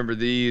 I remember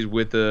these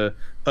with the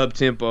up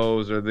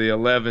tempos or the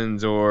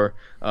 11s or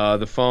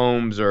the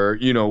foams or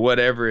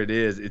whatever it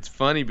is. It's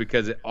funny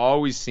because it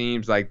always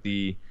seems like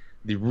the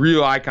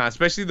real icon,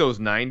 especially those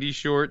 90s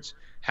shorts,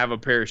 have a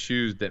pair of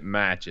shoes that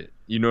match it.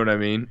 You know what I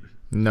mean?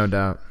 No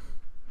doubt.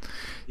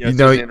 Yeah, it's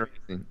just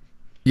interesting.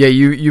 Yeah,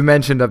 you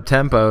mentioned up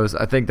tempos.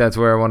 I think that's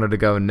where I wanted to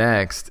go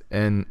next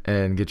and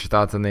get your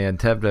thoughts on the up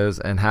tempos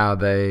and how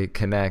they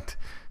connect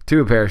to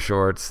a pair of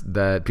shorts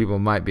that people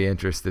might be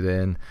interested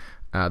in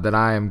that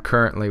I am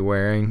currently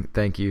wearing.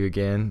 Thank you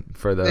again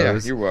for those. Yeah,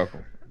 you're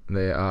welcome.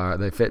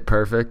 They fit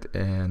perfect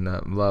and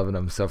I'm loving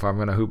them so far. I'm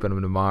gonna hoop in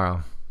them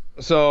tomorrow.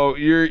 So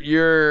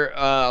your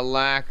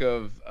lack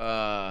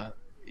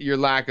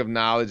of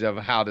knowledge of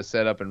how to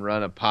set up and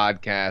run a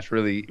podcast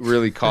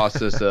really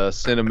cost us a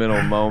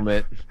sentimental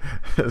moment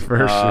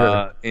for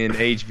sure in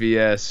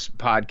HVS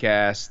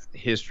podcast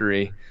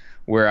history,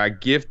 where I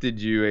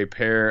gifted you a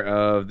pair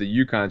of the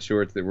Yukon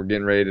shorts that we're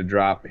getting ready to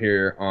drop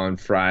here on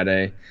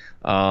Friday.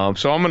 So I'm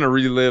going to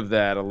relive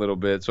that a little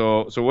bit.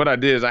 So what I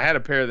did is I had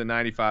a pair of the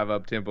 95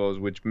 up tempos,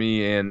 which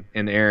me and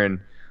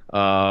Aaron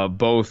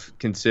both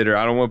consider,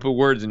 I don't want to put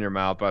words in your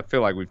mouth, but I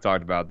feel like we've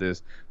talked about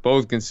this,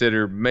 both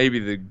consider maybe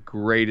the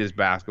greatest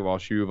basketball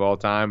shoe of all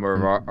time or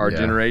of our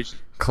generation.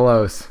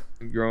 Close.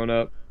 Growing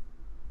up.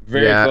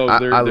 Very close.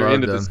 They're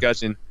in the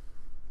discussion.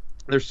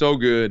 They're so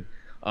good.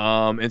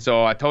 And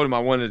so I told him I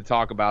wanted to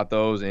talk about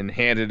those and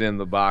handed him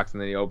the box,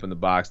 and then he opened the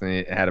box and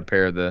it had a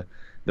pair of the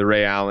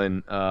Ray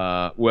Allen.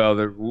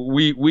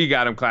 We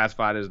got them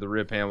classified as the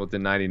Rip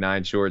Hamilton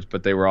 99 shorts,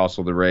 but they were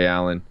also the Ray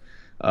Allen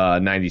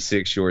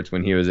 96 shorts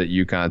when he was at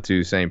UConn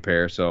too, same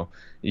pair. So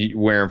you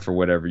wear them for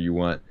whatever you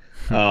want.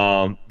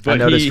 But I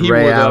noticed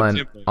Ray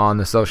Allen on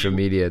the social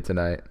media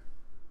tonight.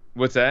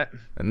 What's that?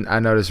 And I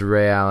noticed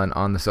Ray Allen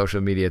on the social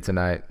media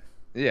tonight.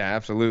 Yeah,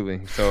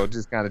 absolutely. So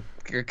just kind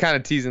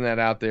of teasing that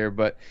out there.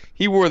 But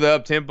he wore the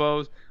up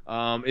tempos.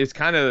 It's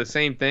kind of the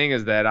same thing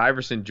as that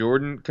Iverson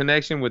Jordan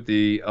connection with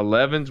the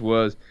 11s.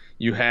 Was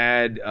you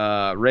had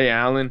Ray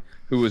Allen,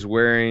 who was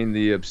wearing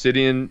the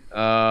Obsidian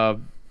up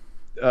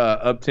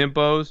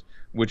tempos,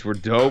 which were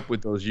dope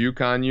with those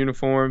UConn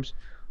uniforms.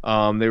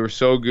 They were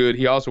so good.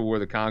 He also wore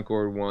the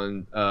Concord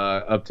one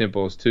up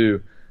tempos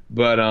too,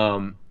 but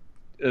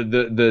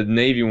the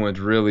Navy ones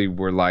really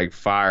were like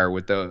fire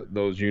with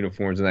those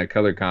uniforms and that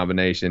color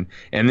combination.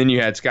 And then you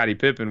had Scottie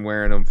Pippen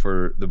wearing them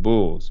for the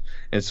Bulls,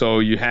 and so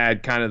you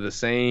had kind of the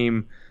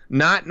same,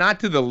 not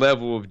to the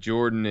level of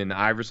Jordan and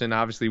Iverson,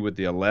 obviously with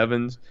the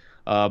 11s,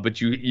 but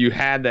you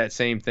had that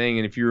same thing.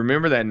 And if you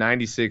remember that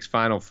 96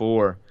 Final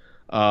Four.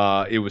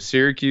 It was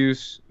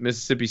Syracuse,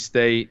 Mississippi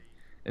State,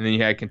 and then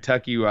you had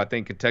Kentucky. I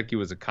think Kentucky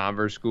was a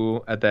Converse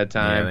school at that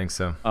time. Yeah, I think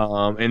so.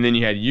 And then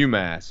you had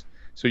UMass.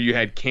 So you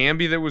had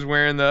Camby that was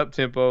wearing the up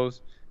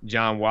tempos,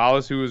 John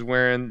Wallace who was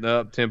wearing the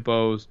up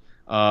tempos,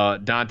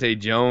 Dante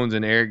Jones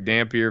and Eric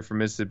Dampier from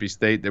Mississippi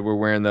State that were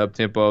wearing the up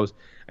tempos,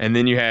 and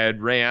then you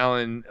had Ray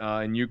Allen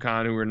and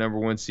UConn who were number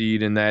 1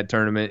 seed in that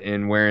tournament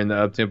and wearing the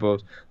up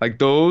tempos. Like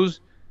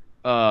those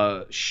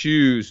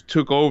shoes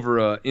took over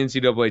a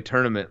NCAA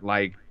tournament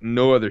like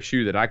no other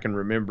shoe that I can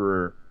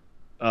remember,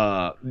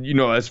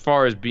 as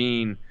far as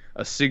being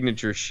a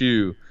signature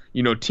shoe,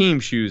 team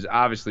shoes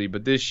obviously,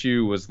 but this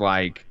shoe was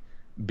like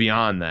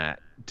beyond that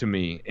to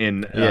me.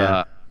 And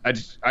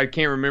I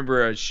can't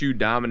remember a shoe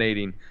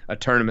dominating a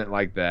tournament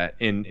like that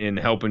and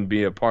helping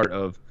be a part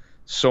of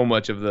so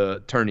much of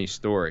the tourney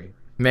story.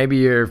 Maybe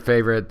your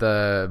favorite,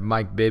 the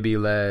Mike Bibby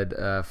led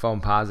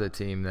Foamposite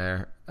team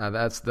there.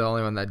 That's the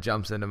only one that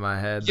jumps into my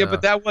head. Yeah,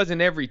 but that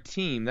wasn't every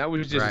team. That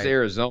was just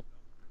Arizona.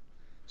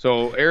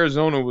 So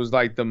Arizona was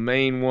like the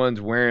main ones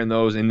wearing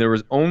those, and there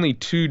was only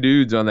 2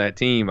 dudes on that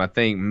team, I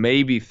think,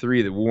 maybe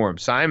 3 that wore them.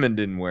 Simon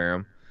didn't wear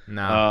them.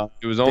 No.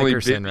 It was only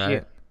Dickerson, Bibby.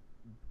 Right?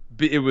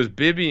 It was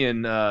Bibby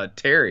and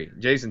Terry,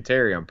 Jason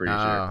Terry, I'm pretty sure.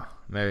 Oh,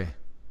 maybe.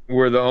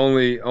 were the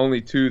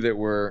only two that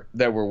were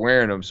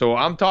wearing them. So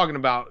I'm talking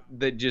about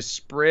that just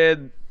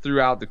spread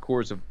throughout the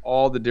course of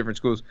all the different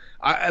schools.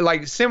 I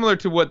like similar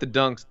to what the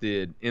Dunks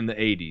did in the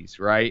 80s,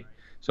 right?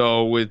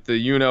 So with the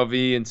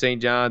UNLV and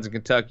St. John's and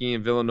Kentucky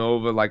and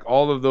Villanova, like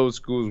all of those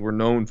schools were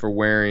known for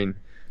wearing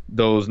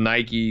those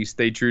Nike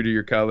Stay True to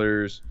Your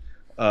Colors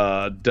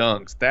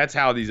Dunks. That's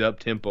how these up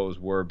tempos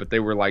were, but they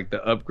were like the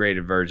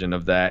upgraded version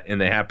of that, and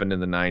they happened in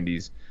the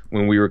 90s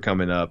when we were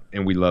coming up,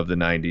 and we loved the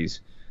 90s.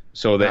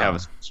 So they have a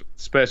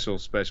special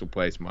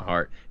place in my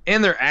heart.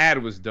 And their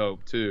ad was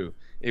dope too.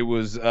 It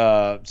was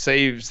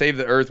save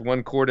the earth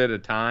one quart at a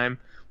time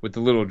with the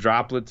little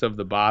droplets of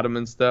the bottom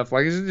and stuff.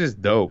 Like, it's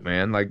just dope,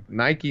 man. Like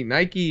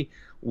Nike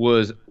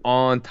was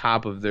on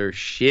top of their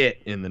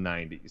shit in the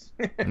 90s.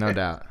 No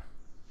doubt.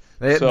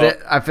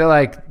 I feel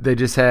like they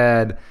just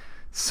had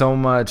so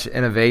much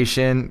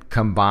innovation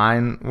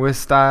combined with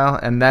style,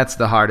 and that's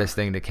the hardest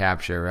thing to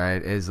capture,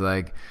 right? Is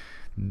like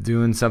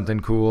doing something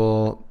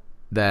cool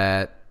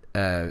that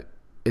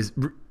is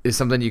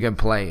something you can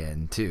play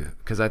in too,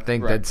 because I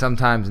think that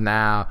sometimes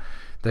now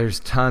there's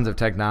tons of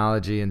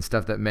technology and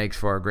stuff that makes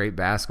for a great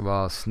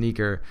basketball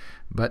sneaker,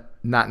 but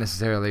not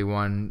necessarily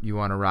one you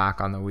want to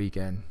rock on the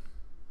weekend.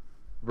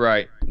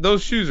 Right.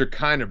 Those shoes are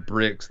kind of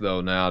bricks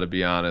though now, to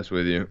be honest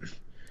with you.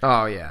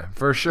 Oh yeah,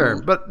 for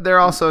sure. But they're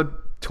also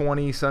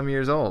 20 some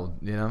years old,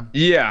 you know?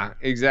 Yeah,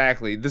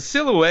 exactly. The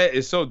silhouette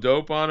is so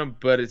dope on them,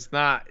 but it's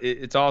not.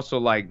 It's also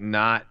like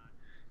not.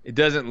 It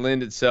doesn't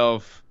lend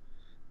itself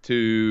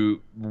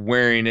to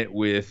wearing it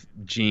with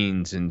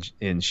jeans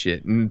and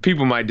shit. And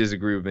people might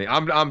disagree with me.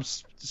 I'm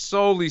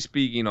solely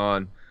speaking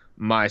on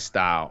my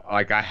style.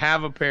 Like, I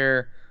have a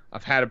pair.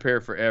 I've had a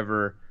pair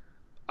forever.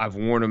 I've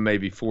worn them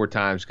maybe 4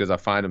 times because I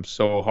find them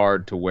so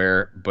hard to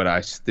wear, but I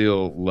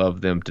still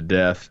love them to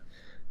death.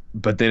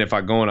 But then if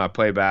I go and I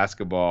play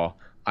basketball,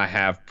 I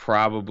have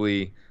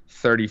probably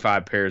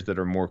 35 pairs that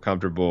are more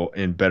comfortable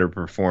and better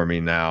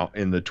performing now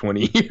in the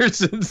 20 years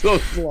since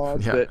those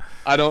launched that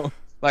I don't.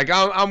 Like,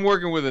 I'm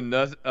working with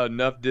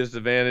enough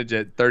disadvantage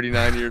at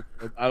 39 years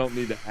old. I don't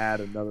need to add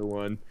another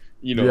one,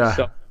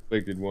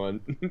 self-inflicted one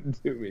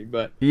to me.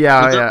 But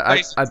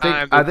I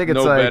think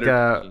it's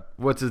like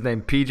what's his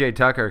name? PJ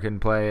Tucker can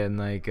play in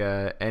like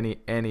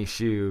any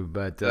shoe,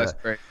 but that's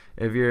great.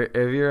 If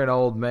you're an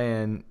old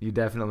man, you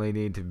definitely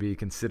need to be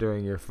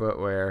considering your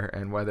footwear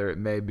and whether it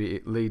may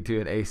lead to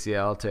an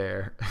ACL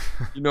tear.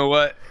 You know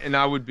what? And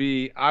I would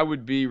be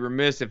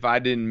remiss if I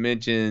didn't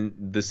mention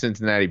the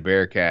Cincinnati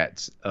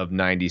Bearcats of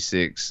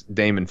 '96.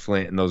 Damon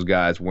Flint and those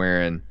guys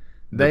wearing.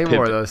 They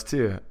wore those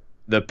too.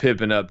 The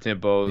Pippin up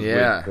tempos.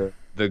 Yeah. With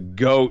the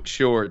goat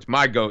shorts,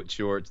 my goat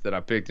shorts that I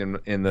picked in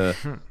the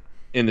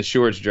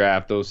shorts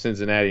draft. Those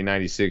Cincinnati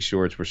 '96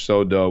 shorts were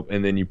so dope.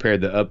 And then you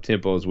paired the up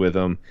tempos with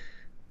them.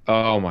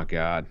 Oh my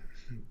God!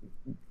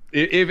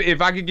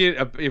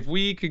 If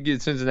we could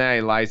get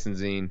Cincinnati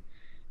licensing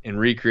and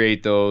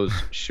recreate those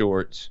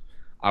shorts,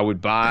 I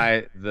would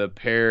buy the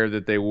pair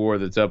that they wore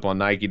that's up on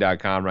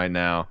Nike.com right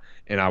now,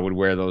 and I would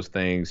wear those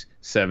things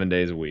 7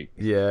 days a week.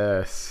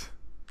 Yes,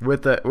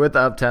 with the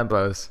up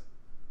tempos.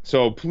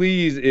 So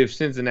please, if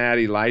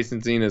Cincinnati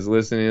licensing is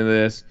listening to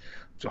this,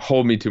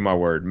 hold me to my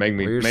word.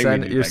 You're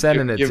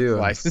sending it to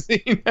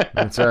licensing.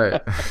 That's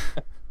right.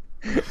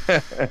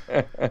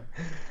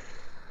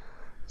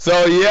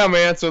 So yeah,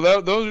 man. So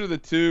those are the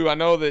two. I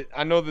know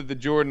that the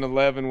Jordan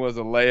 11 was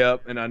a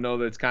layup, and I know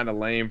that it's kind of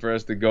lame for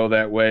us to go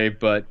that way,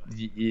 but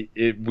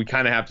we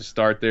kind of have to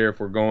start there if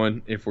we're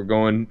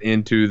going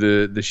into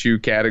the shoe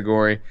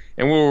category,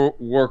 and we'll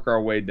work our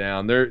way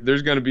down.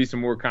 There's going to be some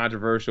more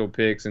controversial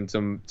picks and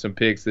some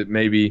picks that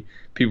maybe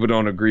people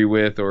don't agree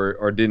with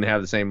or didn't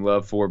have the same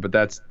love for, but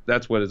that's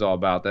what it's all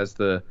about. That's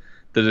the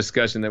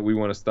discussion that we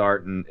want to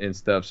start and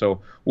stuff.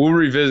 So we'll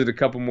revisit a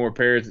couple more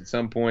pairs at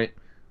some point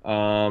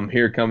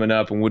here coming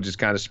up, and we'll just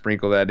kind of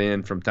sprinkle that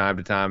in from time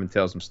to time and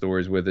tell some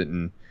stories with it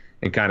and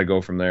kind of go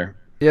from there.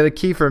 Yeah, the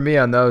key for me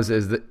on those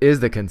is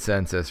the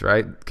consensus,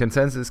 right?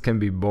 Consensus can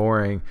be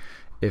boring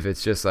if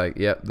it's just like,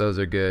 yep, those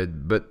are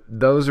good. But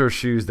those are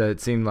shoes that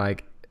it seemed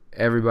like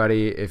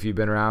everybody, if you've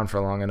been around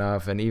for long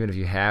enough, and even if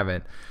you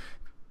haven't,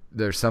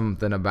 there's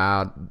something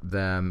about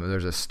them.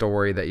 There's a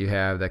story that you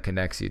have that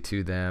connects you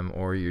to them,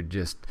 or you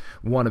just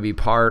want to be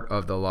part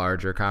of the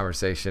larger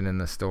conversation in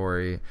the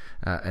story.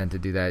 And to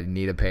do that, you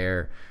need a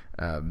pair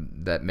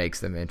that makes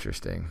them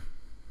interesting.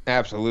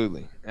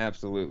 Absolutely.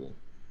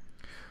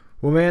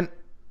 Well, man,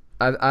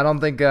 I don't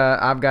think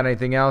I've got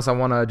anything else. I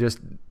want to just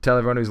tell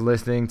everyone who's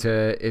listening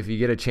to, if you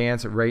get a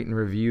chance, rate and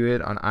review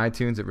it on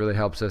iTunes. It really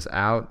helps us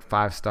out.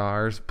 5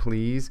 stars,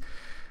 please.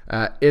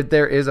 If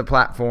there is a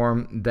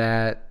platform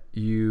that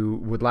you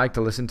would like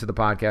to listen to the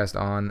podcast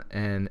on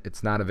and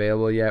it's not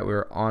available yet,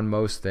 we're on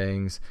most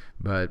things,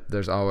 but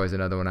there's always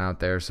another one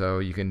out there. So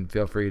you can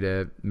feel free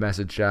to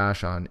message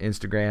Josh on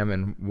Instagram,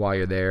 and while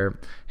you're there,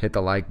 hit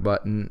the like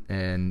button.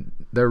 And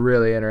they're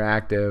really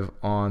interactive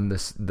on the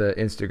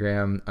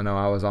Instagram. I know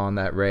I was on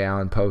that Ray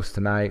Allen post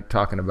tonight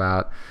talking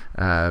about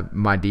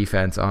my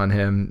defense on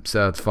him,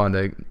 so it's fun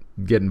to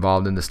get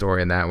involved in the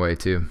story in that way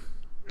too.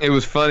 It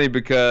was funny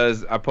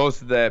because I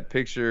posted that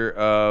picture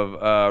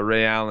of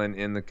Ray Allen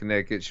in the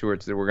Connecticut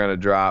shorts that we're going to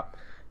drop,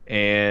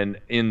 and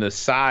in the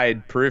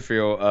side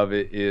peripheral of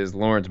it is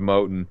Lawrence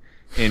Moten,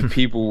 and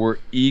people were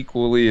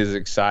equally as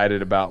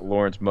excited about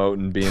Lawrence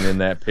Moten being in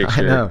that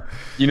picture. I know.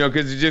 You know,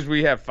 because just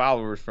we have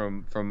followers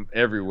from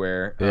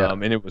everywhere,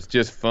 and it was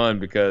just fun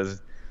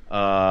because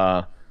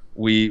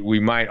we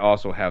might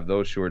also have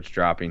those shorts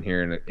dropping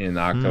here in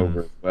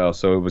October as well.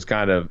 So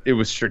it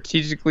was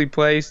strategically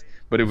placed,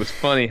 but it was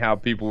funny how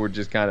people were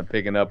just kind of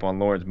picking up on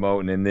Lawrence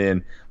Moten, and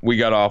then we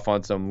got off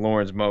on some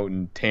Lawrence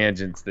Moten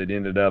tangents that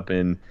ended up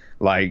in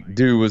like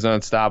dude was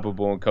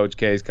unstoppable in Coach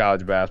K's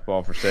college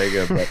basketball for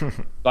Sega.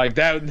 But like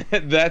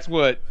that's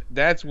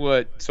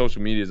what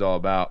social media is all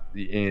about,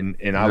 and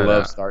I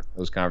love starting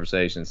those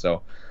conversations.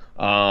 So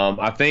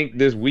I think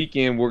this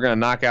weekend we're gonna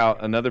knock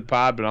out another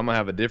pod, but I'm gonna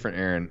have a different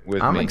Aaron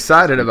with me. I'm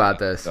excited about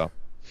this. So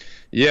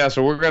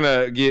we're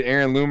gonna get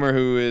Aaron Loomer,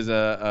 who is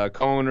a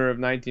co-owner of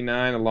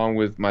 99, along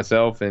with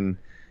myself and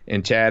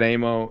Chad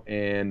Amo,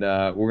 and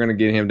we're gonna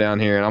get him down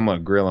here, and I'm gonna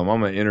grill him.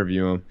 I'm gonna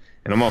interview him,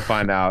 and I'm gonna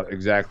find out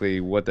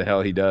exactly what the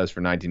hell he does for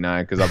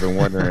 99, because I've been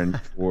wondering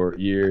for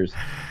years.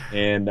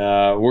 And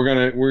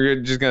we're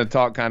just gonna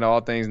talk kind of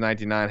all things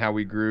 99, how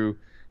we grew,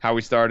 how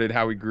we started,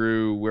 how we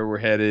grew, where we're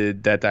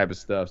headed, that type of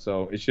stuff.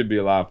 So it should be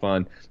a lot of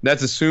fun.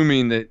 That's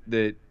assuming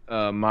that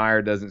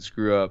Meyer doesn't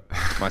screw up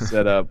my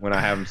setup when I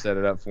have him set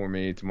it up for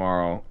me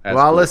tomorrow. Well,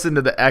 I'll listen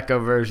to the Echo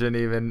version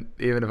even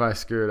if I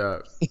screw it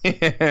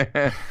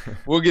up.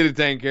 We'll get it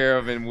taken care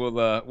of, and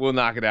we'll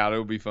knock it out.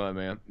 It'll be fun,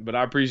 man. But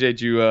I appreciate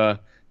you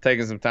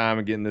taking some time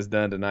and getting this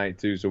done tonight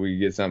too, so we can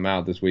get something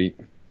out this week.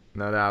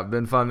 No doubt.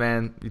 Been fun,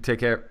 man. You take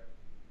care.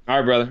 All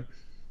right, brother.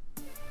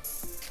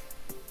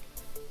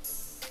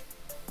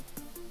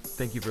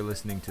 Thank you for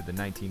listening to the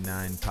 19.9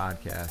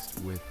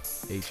 podcast with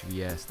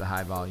HVS, the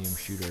High Volume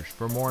Shooters.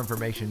 For more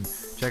information,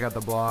 check out the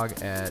blog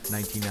at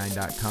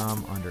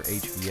 19.9.com under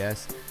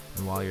HVS.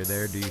 And while you're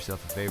there, do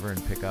yourself a favor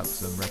and pick up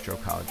some retro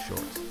college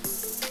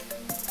shorts.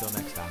 Until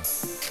next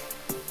time.